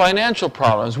financial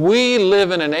problems. We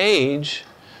live in an age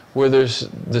where there's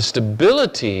the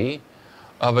stability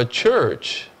of a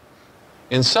church,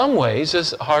 in some ways,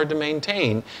 is hard to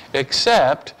maintain,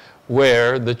 except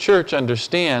where the church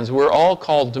understands we're all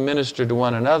called to minister to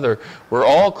one another. We're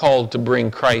all called to bring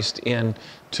Christ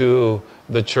into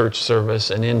the church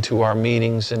service and into our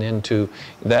meetings and into,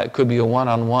 that could be a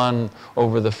one-on-one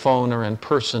over the phone or in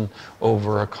person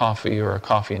over a coffee or a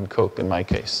coffee and Coke in my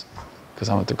case, because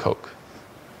I went to Coke.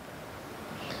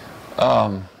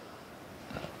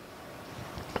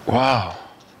 Wow.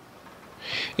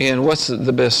 And what's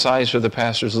the best size for the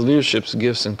pastor's leadership's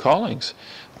gifts and callings?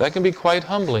 That can be quite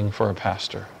humbling for a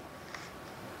pastor.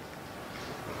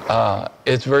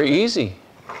 It's very easy.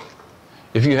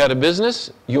 If you had a business,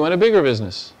 you want a bigger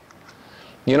business.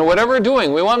 You know, whatever we're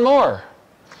doing, we want more.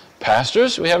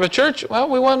 Pastors, we have a church, well,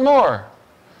 we want more.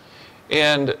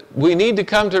 And we need to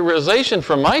come to a realization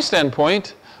from my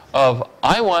standpoint of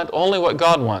I want only what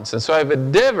God wants. And so I've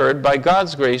endeavored by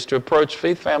God's grace to approach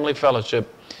Faith Family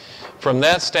Fellowship from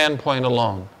that standpoint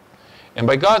alone. And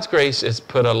by God's grace, it's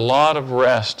put a lot of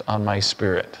rest on my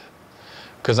spirit.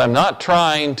 Because I'm not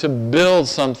trying to build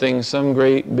something, some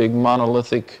great big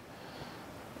monolithic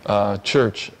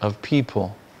church of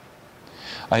people.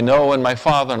 I know when my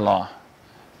father-in-law,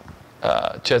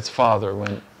 Chet's father,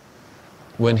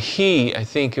 when he, I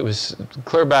think it was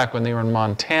clear back when they were in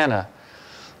Montana,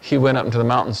 he went up into the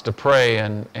mountains to pray,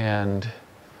 and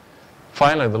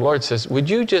finally the Lord says, would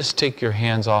you just take your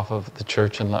hands off of the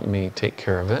church and let me take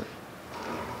care of it?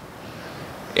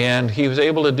 And he was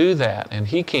able to do that, and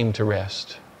he came to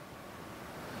rest.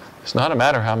 It's not a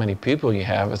matter how many people you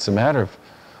have, it's a matter of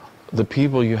the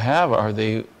people you have, are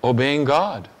they obeying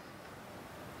God?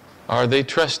 Are they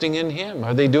trusting in Him?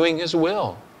 Are they doing His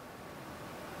will?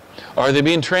 Are they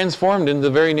being transformed into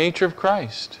the very nature of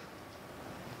Christ?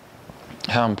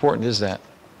 How important is that?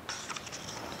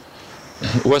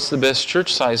 What's the best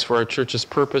church size for our church's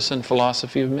purpose and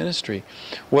philosophy of ministry?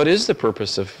 What is the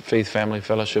purpose of Faith Family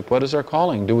Fellowship? What is our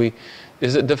calling?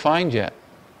 Is it defined yet?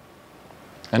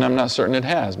 And I'm not certain it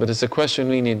has, but it's a question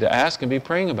we need to ask and be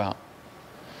praying about.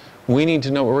 We need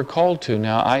to know what we're called to.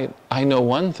 Now, I know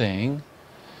one thing,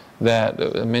 that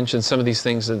I mentioned some of these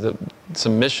things,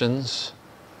 some missions.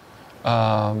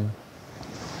 One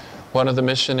of the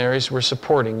missionaries we're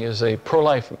supporting is a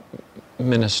pro-life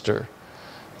minister,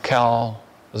 Cal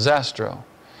Zastro.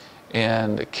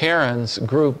 And Karen's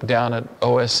group down at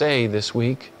OSA this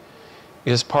week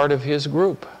is part of his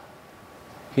group.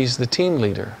 He's the team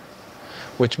leader,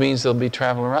 which means they'll be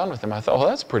traveling around with him. I thought, well,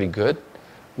 that's pretty good.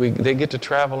 They get to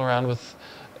travel around with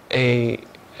a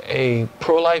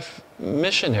pro-life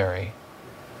missionary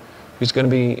who's going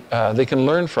to be, they can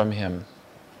learn from him.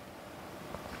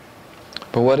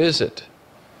 But what is it?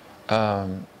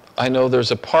 I know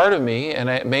there's a part of me, and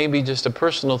it may be just a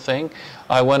personal thing.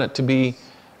 I want it to be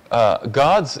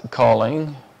God's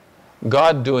calling,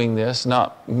 God doing this,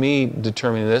 not me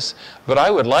determining this. But I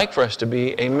would like for us to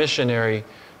be a missionary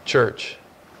church.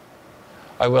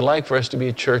 I would like for us to be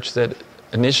a church that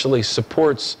initially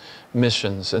supports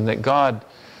missions, and that God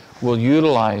will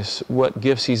utilize what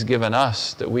gifts He's given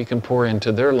us that we can pour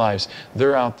into their lives.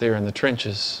 They're out there in the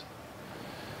trenches.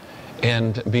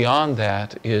 And beyond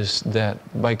that is that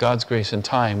by God's grace and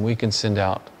time, we can send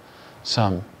out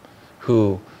some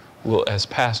who will, as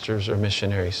pastors or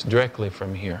missionaries, directly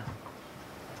from here.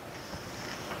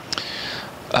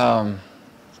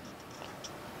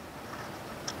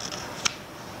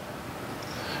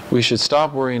 We should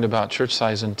stop worrying about church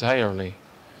size entirely.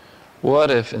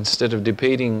 What if, instead of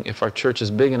debating if our church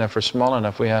is big enough or small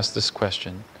enough, we ask this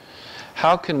question: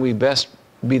 how can we best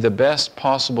be the best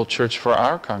possible church for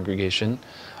our congregation,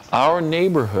 our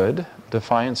neighborhood,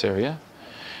 Defiance area,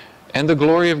 and the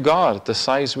glory of God at the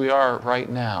size we are right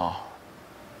now?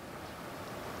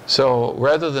 So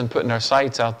rather than putting our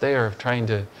sights out there of trying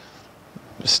to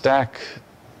stack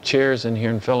chairs in here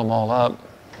and fill them all up,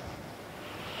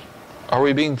 are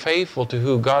we being faithful to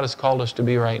who God has called us to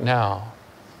be right now?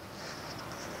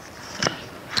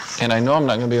 And I know I'm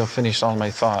not going to be able to finish all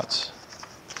my thoughts,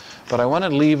 but I want to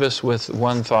leave us with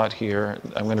one thought here.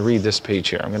 I'm going to read this page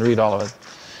here. I'm going to read all of it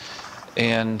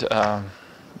and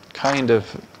kind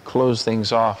of close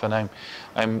things off. And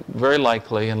I'm very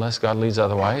likely, unless God leads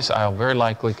otherwise, I'll very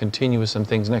likely continue with some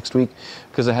things next week,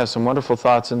 because I have some wonderful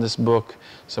thoughts in this book,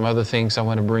 some other things I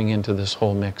want to bring into this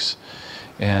whole mix.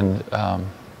 And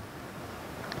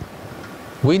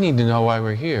we need to know why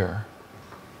we're here.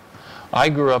 I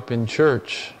grew up in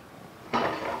church.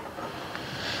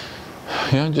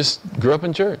 Just grew up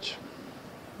in church.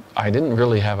 I didn't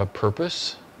really have a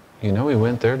purpose. We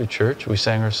went there to church, we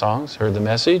sang our songs, heard the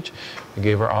message, we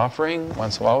gave our offering.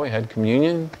 Once in a while we had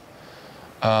communion.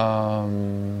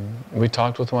 We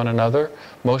talked with one another.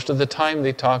 Most of the time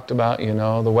they talked about,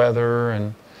 the weather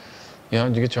and,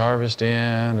 did you get your harvest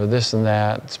in, or this and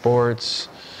that, sports.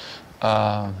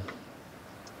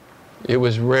 It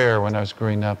was rare when I was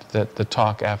growing up that the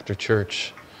talk after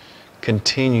church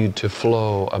continued to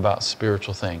flow about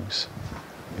spiritual things.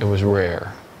 It was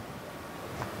rare.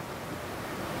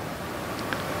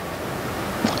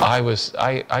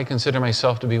 I consider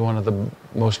myself to be one of the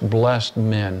most blessed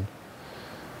men.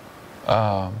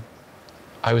 I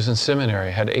was in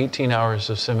seminary, had 18 hours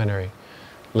of seminary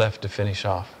left to finish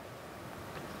off.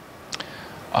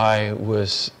 I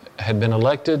had been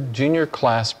elected junior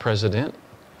class president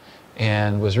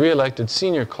and was re-elected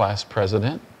senior class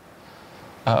president.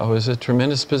 It was a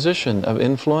tremendous position of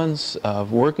influence,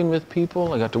 of working with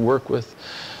people. I got to work with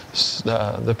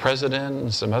the president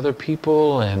and some other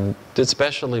people and did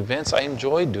special events. I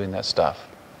enjoyed doing that stuff.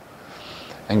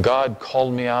 And God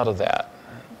called me out of that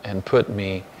and put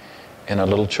me in a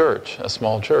little church, a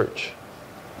small church,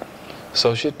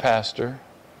 associate pastor,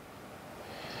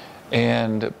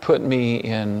 and put me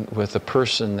in with a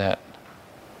person that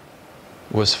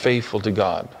was faithful to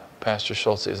God. Pastor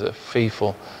Schultz is a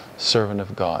faithful servant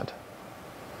of God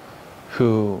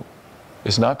who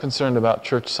is not concerned about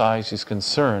church size. He's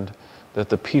concerned that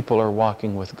the people are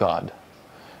walking with God.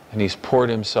 And he's poured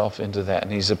himself into that.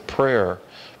 And he's a prayer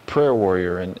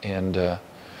warrior. And in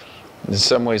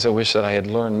some ways I wish that I had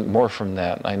learned more from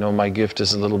that. I know my gift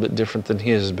is a little bit different than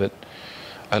his, but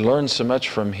I learned so much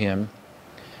from him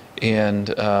and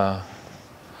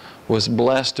was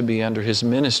blessed to be under his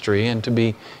ministry and to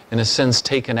be, in a sense,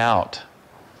 taken out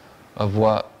of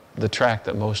the track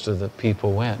that most of the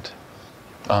people went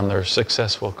on their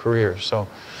successful careers. So,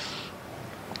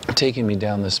 taking me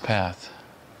down this path.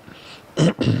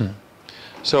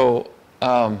 So,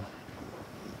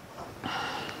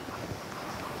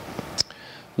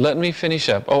 let me finish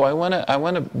up. Oh, I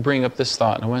want to bring up this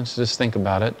thought, and I want you to just think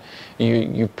about it.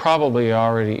 You probably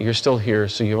already, you're still here,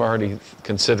 so you've already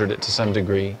considered it to some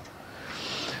degree.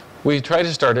 We try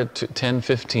to start at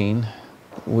 10:15.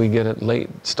 We get a late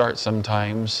start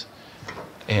sometimes,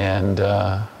 and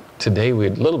today we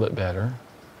had a little bit better.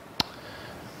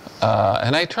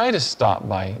 And I try to stop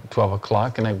by 12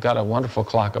 o'clock, and I've got a wonderful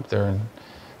clock up there, and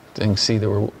you can see there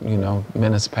were,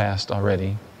 minutes past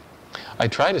already. I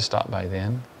try to stop by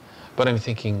then, but I'm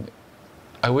thinking,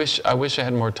 I wish I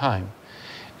had more time,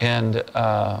 and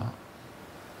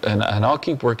I'll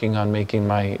keep working on making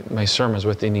my sermons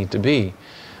what they need to be.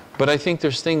 But I think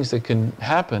there's things that can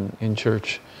happen in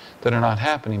church that are not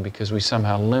happening because we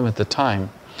somehow limit the time.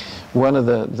 One of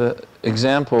the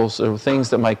examples or things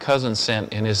that my cousin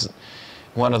sent in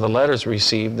one of the letters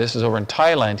received, this is over in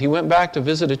Thailand. He went back to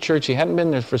visit a church. He hadn't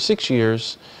been there for 6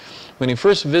 years. When he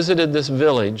first visited this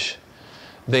village,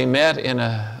 they met in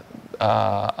a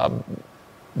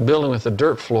building with a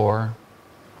dirt floor,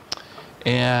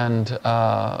 and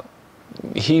I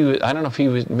don't know if he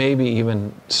was maybe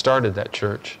even started that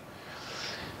church.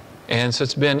 And so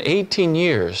it's been 18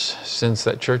 years since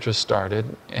that church was started,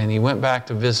 and he went back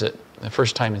to visit. The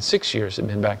first time in 6 years he'd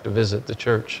been back to visit the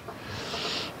church.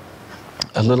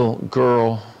 A little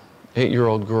girl,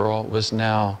 8-year-old girl, was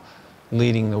now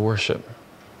leading the worship.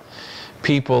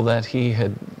 People that he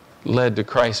had led to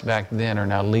Christ back then are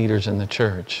now leaders in the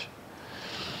church.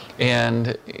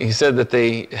 And he said that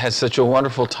they had such a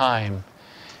wonderful time,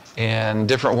 and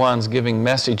different ones giving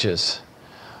messages.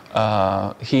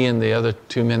 He and the other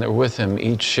 2 men that were with him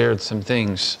each shared some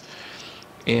things.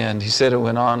 And he said it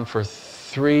went on for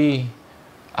 3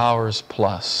 hours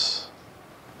plus.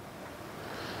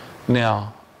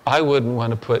 Now, I wouldn't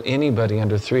want to put anybody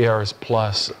under 3 hours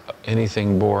plus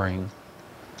anything boring.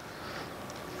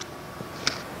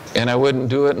 And I wouldn't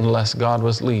do it unless God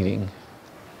was leading.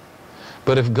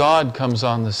 But if God comes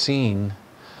on the scene,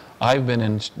 I've been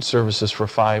in services for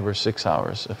 5 or 6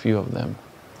 hours, a few of them.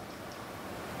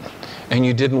 And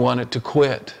you didn't want it to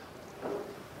quit.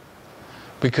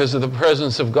 Because of the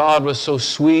presence of God was so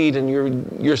sweet, and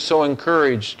you're so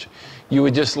encouraged, you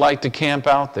would just like to camp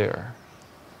out there.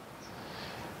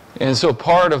 And so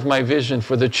part of my vision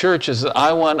for the church is that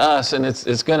I want us, and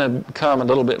it's going to come a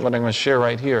little bit what I'm going to share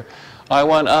right here. I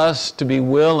want us to be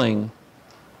willing,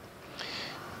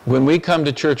 when we come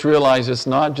to church, realize it's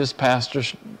not just Pastor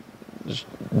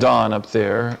Don up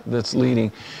there that's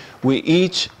leading. We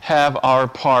each have our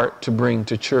part to bring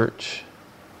to church.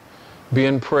 Be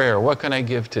in prayer. What can I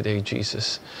give today,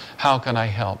 Jesus? How can I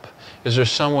help? Is there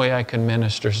some way I can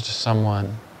minister to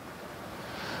someone?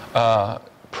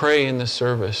 Pray in the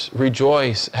service.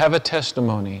 Rejoice. Have a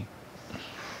testimony.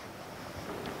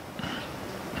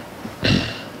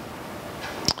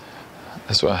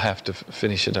 That's why I'll have to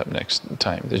finish it up next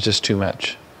time. There's just too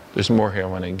much. There's more here I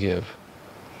want to give.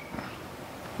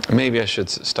 Maybe I should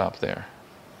stop there.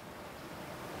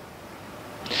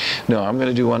 No, I'm going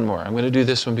to do one more. I'm going to do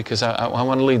this one because I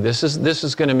want to lead. This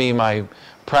is going to be my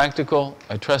practical.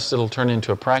 I trust it'll turn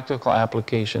into a practical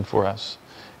application for us.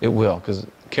 It will, because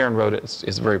Karen wrote it.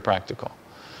 It's very practical.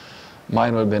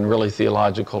 Mine would have been really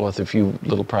theological with a few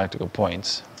little practical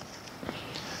points.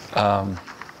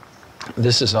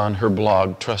 This is on her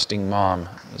blog, Trusting Mom.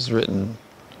 It was written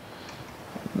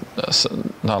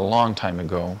not a long time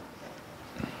ago.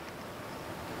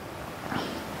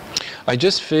 I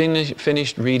just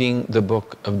finished reading the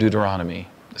book of Deuteronomy.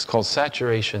 It's called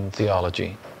Saturation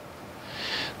Theology.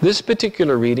 This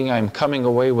particular reading, I'm coming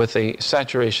away with a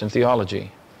saturation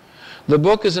theology. The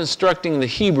book is instructing the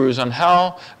Hebrews on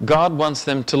how God wants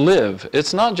them to live.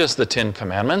 It's not just the 10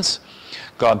 Commandments.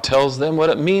 God tells them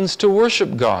what it means to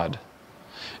worship God,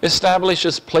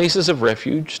 establishes places of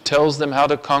refuge, tells them how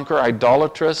to conquer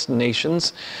idolatrous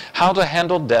nations, how to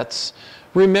handle debts,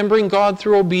 remembering God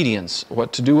through obedience,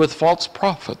 what to do with false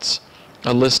prophets,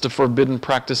 a list of forbidden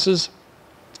practices,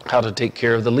 how to take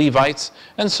care of the Levites,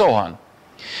 and so on.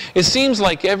 It seems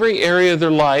like every area of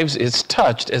their lives is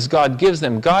touched as God gives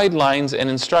them guidelines and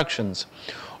instructions.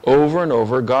 Over and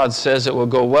over, God says it will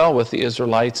go well with the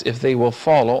Israelites if they will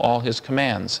follow all His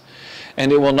commands,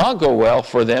 and it will not go well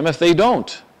for them if they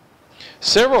don't.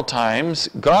 Several times,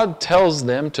 God tells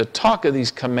them to talk of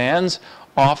these commands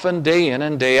often day in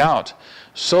and day out,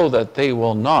 so that they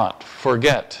will not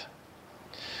forget.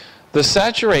 The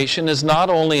saturation is not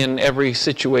only in every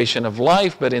situation of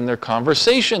life, but in their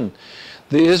conversation.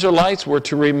 The Israelites were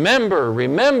to remember,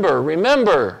 remember,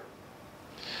 remember.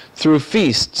 Through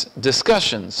feasts,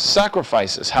 discussions,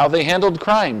 sacrifices, how they handled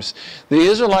crimes, the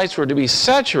Israelites were to be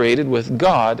saturated with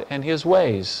God and His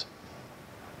ways.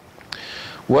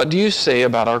 What do you say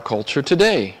about our culture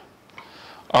today?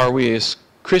 Are we as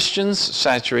Christians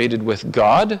saturated with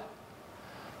God?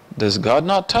 Does God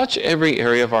not touch every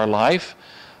area of our life,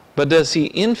 but does He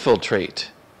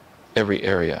infiltrate every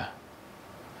area?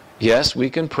 Yes, we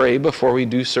can pray before we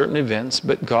do certain events,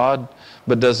 but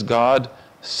does God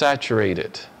saturate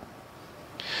it?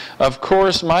 Of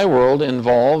course, my world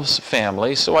involves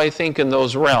family, so I think in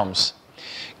those realms.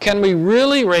 Can we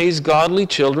really raise godly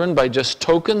children by just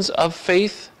tokens of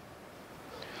faith?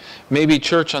 Maybe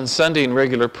church on Sunday and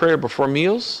regular prayer before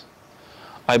meals?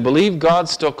 I believe God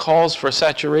still calls for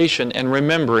saturation and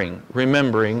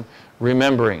remembering.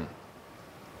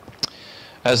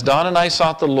 As Don and I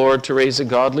sought the Lord to raise a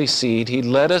godly seed, He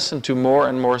led us into more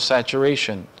and more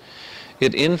saturation.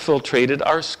 It infiltrated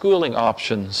our schooling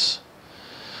options.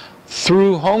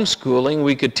 Through homeschooling,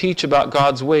 we could teach about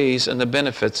God's ways and the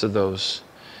benefits of those.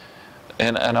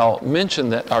 And I'll mention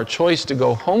that our choice to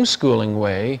go homeschooling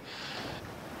way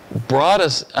brought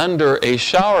us under a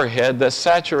shower head that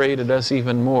saturated us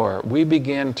even more. We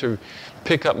began to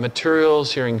pick up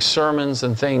materials, hearing sermons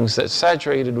and things that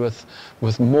saturated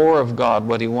with more of God,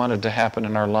 what He wanted to happen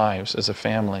in our lives as a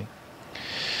family.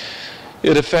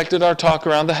 It affected our talk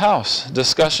around the house.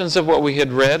 Discussions of what we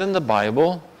had read in the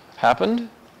Bible happened.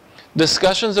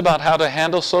 Discussions about how to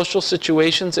handle social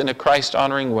situations in a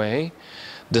Christ-honoring way.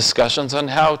 Discussions on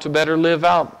how to better live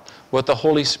out what the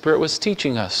Holy Spirit was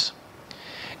teaching us.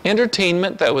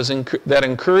 Entertainment that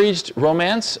encouraged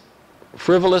romance,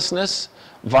 frivolousness,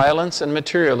 violence, and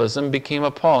materialism became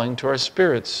appalling to our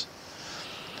spirits.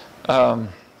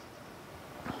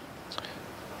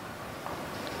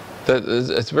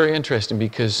 It's very interesting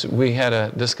because we had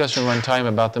a discussion one time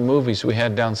about the movies we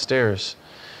had downstairs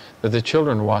that the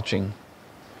children were watching.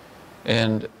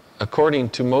 And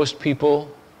according to most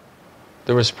people,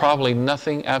 there was probably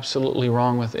nothing absolutely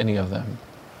wrong with any of them.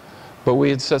 But we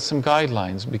had set some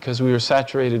guidelines because we were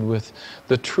saturated with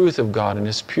the truth of God and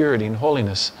His purity and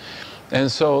holiness.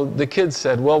 And so the kids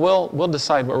said, well, we'll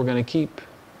decide what we're going to keep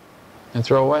and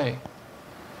throw away.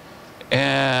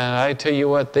 And I tell you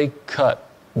what, they cut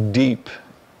deep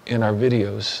in our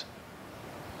videos.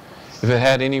 If it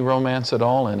had any romance at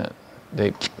all in it,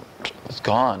 it's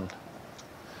gone.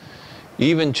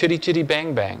 Even Chitty Chitty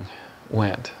Bang Bang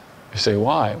went. You say,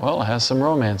 why? Well, it has some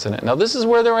romance in it. Now, this is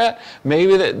where they're at.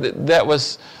 Maybe that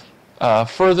was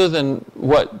further than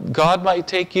what God might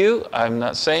take you. I'm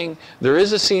not saying. There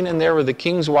is a scene in there where the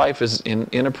king's wife is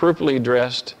inappropriately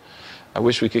dressed. I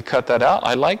wish we could cut that out.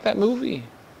 I like that movie.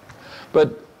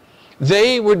 But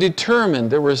they were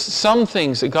determined. There were some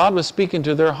things that God was speaking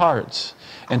to their hearts.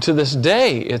 And to this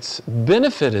day, it's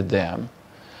benefited them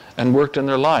and worked in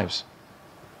their lives.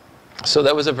 So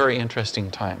that was a very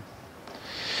interesting time.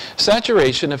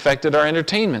 Saturation affected our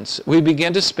entertainments. We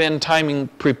began to spend time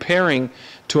preparing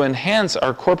to enhance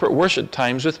our corporate worship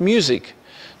times with music.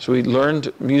 So we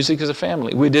learned music as a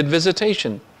family. We did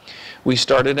visitation. We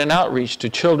started an outreach to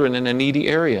children in a needy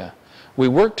area. We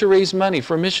worked to raise money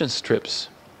for missions trips.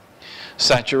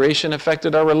 Saturation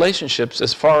affected our relationships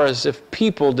as far as if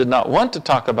people did not want to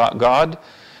talk about God,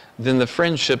 then the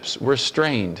friendships were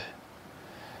strained.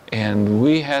 And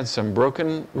we had some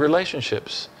broken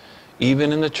relationships,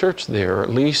 even in the church there, or at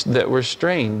least that were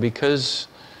strained because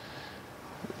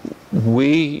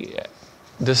we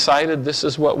decided this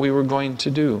is what we were going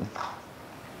to do.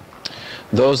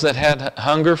 Those that had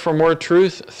hunger for more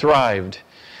truth thrived.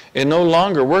 It no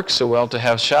longer works so well to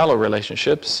have shallow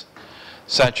relationships.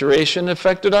 Saturation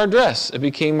affected our dress. It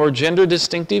became more gender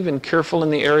distinctive and careful in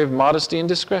the area of modesty and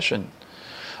discretion.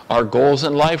 Our goals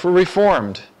in life were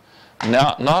reformed.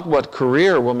 Not what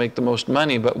career will make the most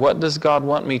money, but what does God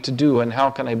want me to do and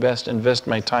how can I best invest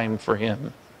my time for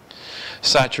Him?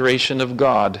 Saturation of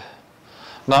God.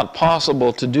 Not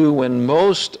possible to do when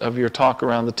most of your talk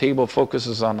around the table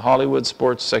focuses on Hollywood,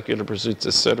 sports, secular pursuits,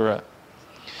 etc.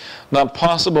 Not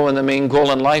possible when the main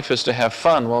goal in life is to have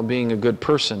fun while being a good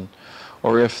person,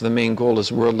 or if the main goal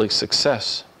is worldly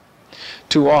success.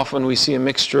 Too often we see a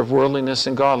mixture of worldliness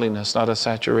and godliness, not a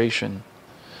saturation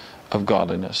of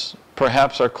godliness.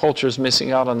 Perhaps our culture is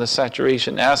missing out on the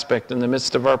saturation aspect in the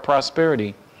midst of our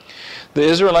prosperity. The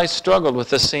Israelites struggled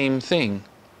with the same thing.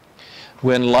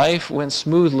 When life went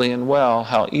smoothly and well,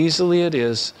 how easily it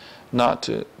is not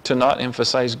to not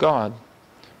emphasize God,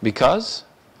 because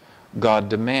God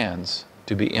demands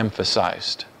to be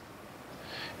emphasized.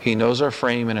 He knows our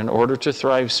frame, and in order to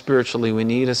thrive spiritually, we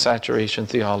need a saturation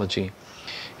theology.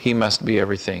 He must be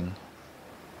everything.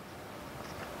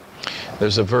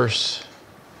 There's a verse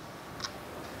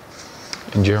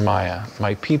in Jeremiah,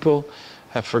 my people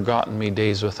have forgotten me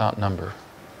days without number.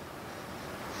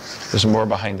 There's more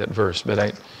behind that verse,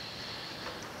 but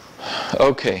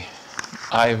Okay,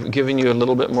 I've given you a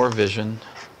little bit more vision,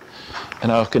 and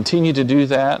I'll continue to do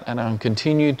that, and I'll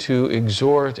continue to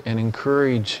exhort and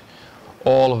encourage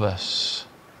all of us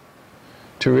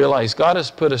to realize God has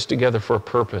put us together for a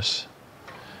purpose.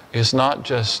 It's not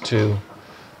just to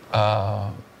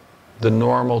the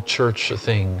normal church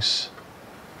things.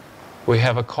 We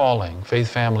have a calling, Faith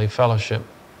Family Fellowship,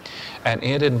 and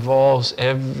it involves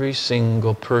every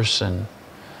single person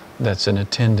that's in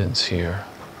attendance here.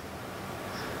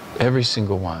 Every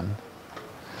single one.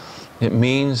 It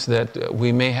means that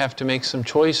we may have to make some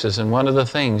choices, and one of the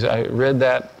things, I read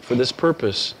that for this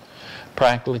purpose,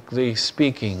 practically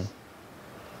speaking,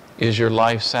 is your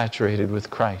life saturated with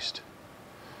Christ?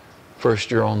 First,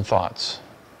 your own thoughts,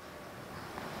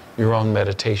 your own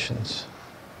meditations.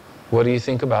 What do you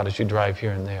think about as you drive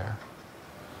here and there?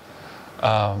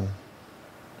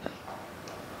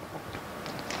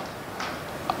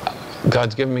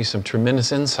 God's given me some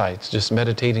tremendous insights just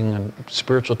meditating on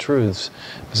spiritual truths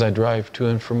as I drive to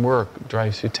and from work,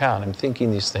 drive through town. I'm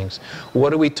thinking these things.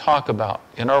 What do we talk about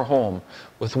in our home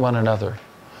with one another?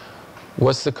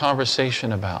 What's the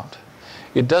conversation about?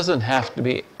 It doesn't have to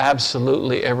be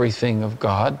absolutely everything of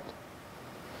God,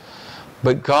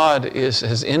 but God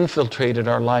has infiltrated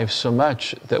our lives so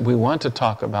much that we want to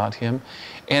talk about Him,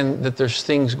 and that there's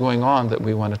things going on that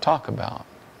we want to talk about.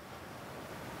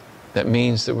 That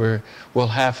means that we'll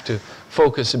have to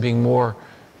focus on being more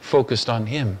focused on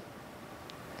Him,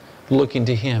 looking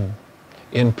to Him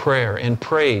in prayer, in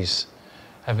praise,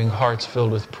 having hearts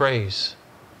filled with praise.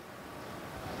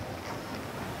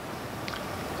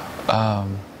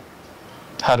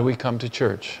 How do we come to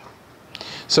church?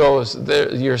 So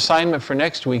your assignment for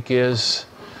next week is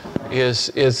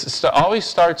always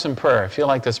starts in prayer. I feel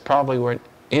like that's probably where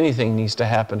anything needs to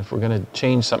happen if we're going to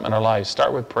change something in our lives.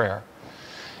 Start with prayer.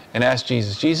 And ask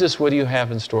Jesus, Jesus, what do you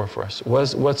have in store for us?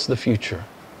 What's the future?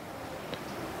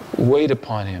 Wait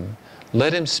upon Him.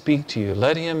 Let Him speak to you.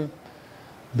 Let Him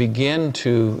begin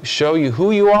to show you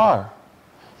who you are.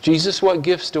 Jesus, what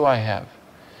gifts do I have?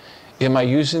 Am I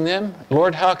using them?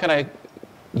 Lord, how can I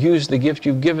use the gift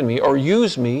you've given me? Or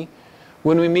use me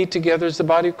when we meet together as the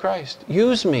body of Christ.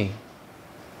 Use me.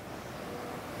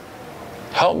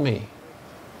 Help me.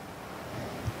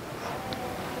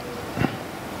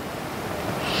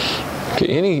 Okay,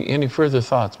 any further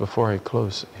thoughts before I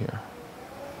close here?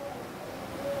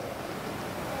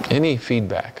 Any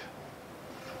feedback?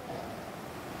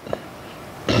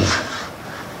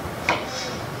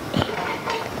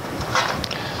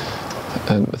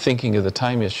 Thinking of the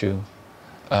time issue,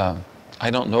 I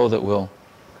don't know that we'll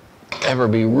ever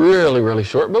be really, really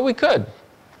short, but we could.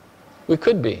 We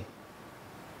could be.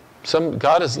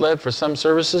 God has led for some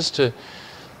services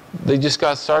they just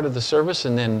got started the service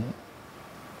and then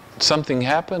something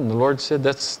happened. The Lord said,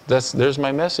 there's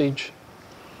my message.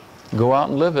 Go out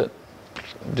and live it.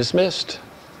 Dismissed.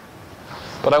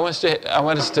 But I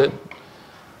want us to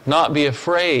not be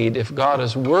afraid if God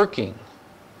is working.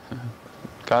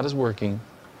 God is working.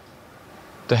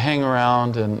 To hang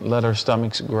around and let our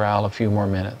stomachs growl a few more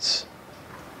minutes.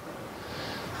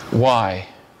 Why?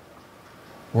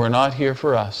 We're not here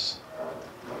for us.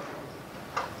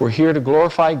 We're here to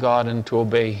glorify God and to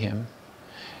obey Him.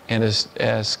 And as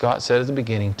Scott said at the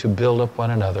beginning, to build up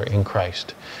one another in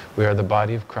Christ. We are the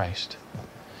body of Christ.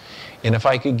 And if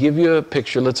I could give you a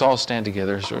picture, let's all stand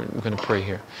together, so we're going to pray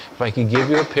here. If I could give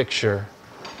you a picture,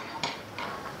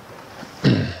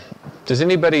 does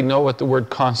anybody know what the word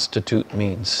constitute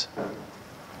means?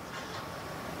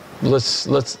 Let's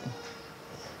Like we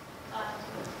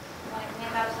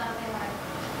have something like,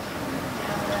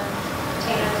 the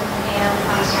potatoes and ham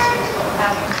constitutes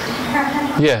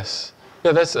what we're. Yes.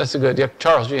 Yeah, that's a good. Yeah,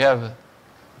 Charles, you have.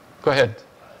 Go ahead. It's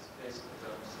basically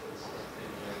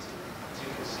to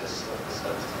consist of the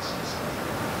substances.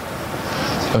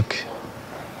 Okay.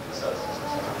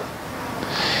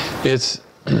 It's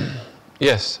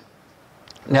yes.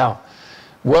 Now,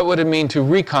 what would it mean to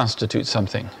reconstitute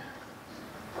something?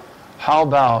 How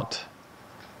about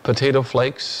potato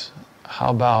flakes?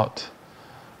 How about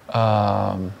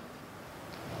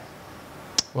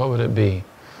what would it be?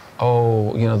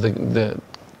 Oh, the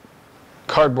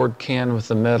cardboard can with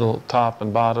the metal top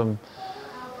and bottom.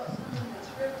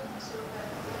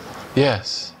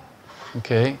 Yes.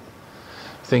 Okay.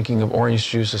 Thinking of orange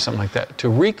juice or something like that. To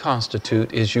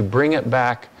reconstitute is you bring it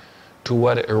back to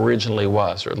what it originally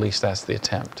was, or at least that's the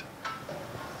attempt.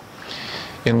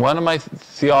 In one of my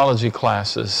theology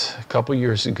classes a couple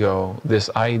years ago,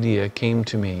 this idea came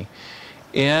to me.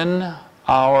 In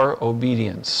our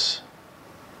obedience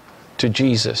to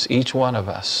Jesus, each one of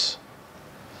us,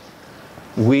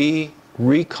 we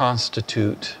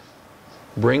reconstitute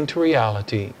bring to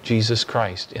reality Jesus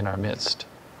Christ in our midst.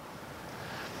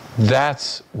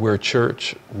 That's where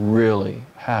church really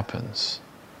happens.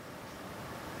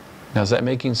 Now, is that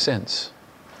making sense?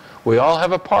 We all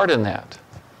have a part in that.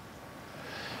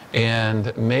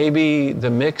 And maybe the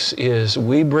mix is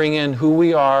we bring in who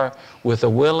we are with a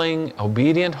willing,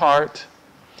 obedient heart,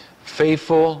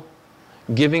 faithful,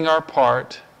 giving our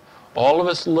part, all of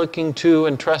us looking to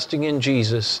and trusting in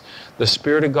Jesus. The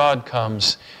Spirit of God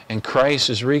comes and Christ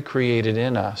is recreated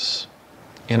in us,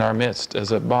 in our midst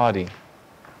as a body.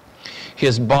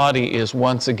 His body is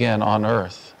once again on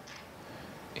earth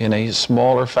in a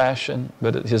smaller fashion,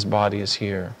 but His body is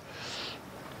here.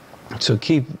 So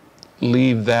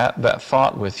leave that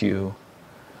thought with you.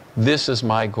 This is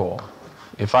my goal.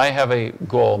 If I have a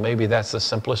goal, maybe that's the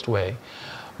simplest way.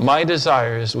 My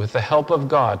desire is, with the help of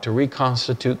God, to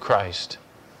reconstitute Christ.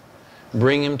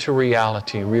 Bring Him to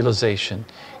reality, realization,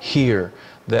 here.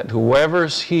 That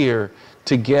whoever's here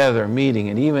together, meeting,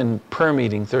 and even prayer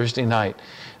meeting Thursday night,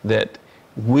 that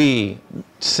we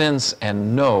sense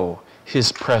and know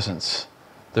His presence,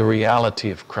 the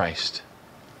reality of Christ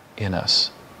in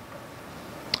us,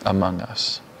 among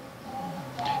us.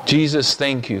 Jesus,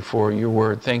 thank you for your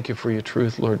word. Thank you for your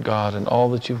truth, Lord God, and all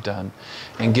that you've done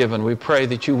and given. We pray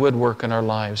that you would work in our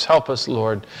lives. Help us,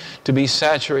 Lord, to be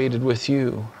saturated with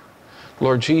you.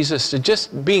 Lord Jesus, to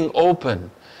just being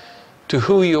open to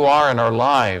who you are in our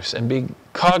lives and be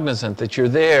cognizant that you're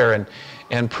there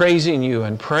and praising you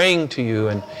and praying to you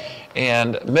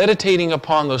and meditating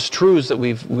upon those truths that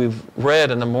we've read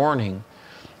in the morning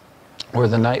or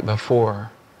the night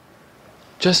before.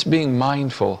 Just being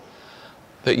mindful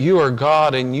that you are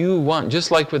God and you want,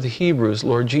 just like with the Hebrews,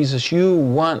 Lord Jesus, you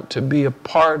want to be a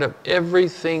part of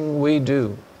everything we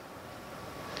do.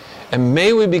 And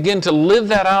may we begin to live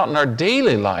that out in our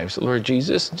daily lives, Lord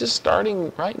Jesus, just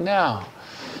starting right now.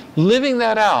 Living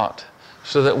that out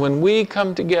so that when we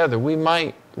come together, we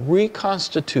might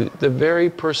reconstitute the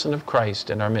very person of Christ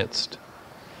in our midst.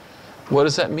 What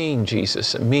does that mean,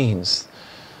 Jesus? It means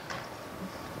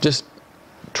just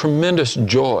tremendous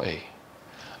joy,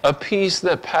 a peace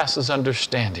that passes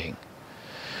understanding.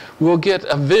 We'll get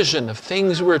a vision of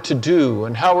things we're to do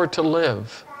and how we're to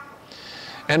live.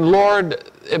 And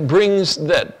Lord, it brings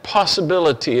that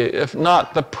possibility, if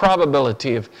not the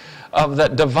probability, of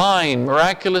that divine,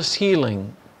 miraculous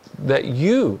healing that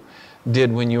you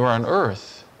did when you were on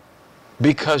earth,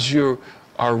 because you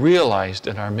are realized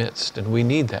in our midst, and we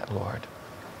need that, Lord.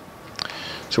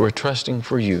 So we're trusting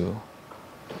for you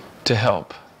to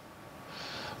help.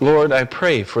 Lord, I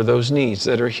pray for those needs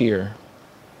that are here.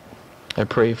 I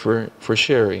pray for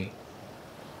Sherry,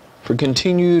 for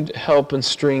continued help and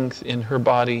strength in her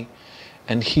body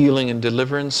and healing and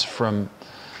deliverance from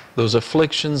those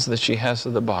afflictions that she has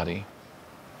of the body.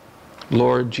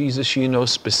 Lord Jesus, you know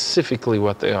specifically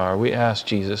what they are. We ask,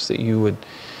 Jesus, that you would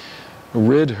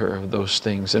rid her of those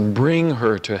things and bring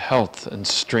her to health and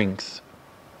strength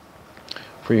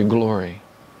for your glory.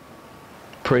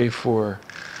 Pray for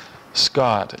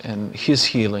Scott and his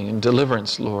healing and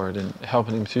deliverance, Lord, and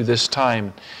helping him through this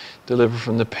time, deliver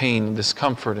from the pain and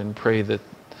discomfort, and pray that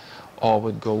all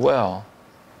would go well.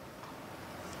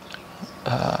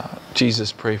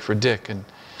 Jesus, pray for Dick and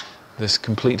this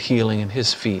complete healing in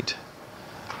his feet.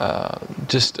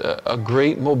 Just a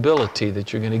great mobility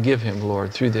that you're going to give him,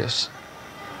 Lord, through this.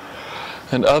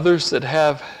 And others that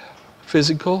have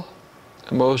physical,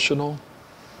 emotional,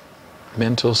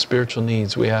 mental, spiritual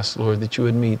needs, we ask, Lord, that you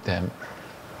would meet them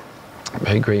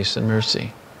by grace and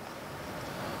mercy.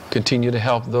 Continue to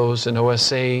help those in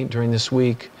OSA during this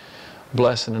week.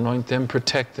 Bless and anoint them,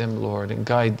 protect them, Lord, and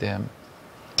guide them.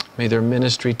 May their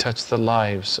ministry touch the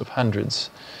lives of hundreds,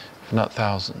 if not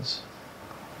thousands.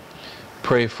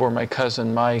 Pray for my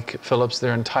cousin Mike Phillips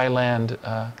there in Thailand,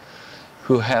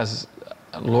 who has,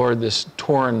 Lord, this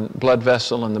torn blood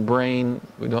vessel in the brain.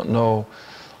 We don't know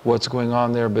what's going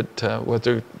on there, but what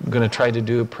they're going to try to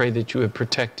do, pray that you would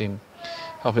protect him.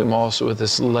 Help him also with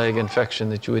this leg infection,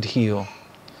 that you would heal.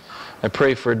 I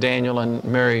pray for Daniel and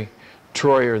Mary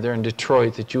Troyer there in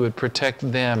Detroit, that you would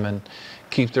protect them and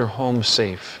keep their home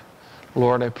safe.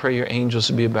 Lord, I pray your angels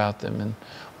to be about them and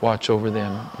watch over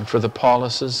them. And for the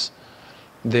Pauluses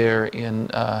there in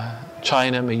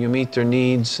China, may you meet their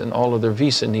needs and all of their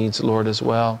visa needs, Lord, as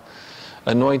well.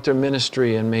 Anoint their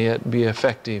ministry and may it be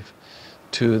effective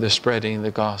to the spreading of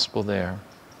the gospel there.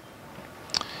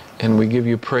 And we give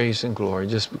you praise and glory.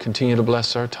 Just continue to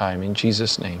bless our time. In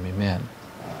Jesus' name, amen.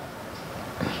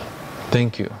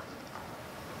 Thank you.